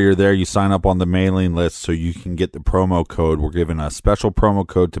sure while you're there, you sign up on the mailing list so you can get the promo code. We're giving a special promo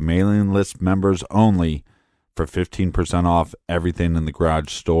code to mailing list members only for 15% off everything in the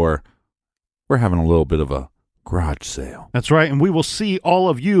garage store. We're having a little bit of a garage sale. That's right, and we will see all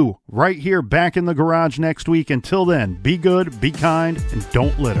of you right here back in the garage next week. Until then, be good, be kind, and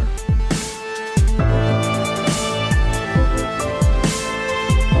don't litter.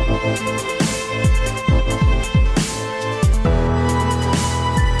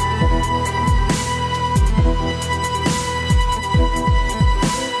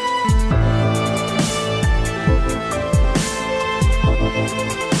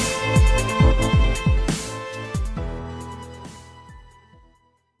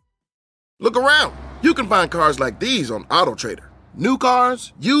 Look around. You can find cars like these on AutoTrader. New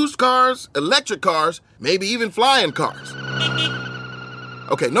cars, used cars, electric cars, maybe even flying cars.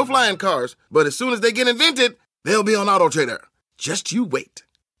 Okay, no flying cars, but as soon as they get invented, they'll be on AutoTrader. Just you wait.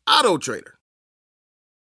 AutoTrader.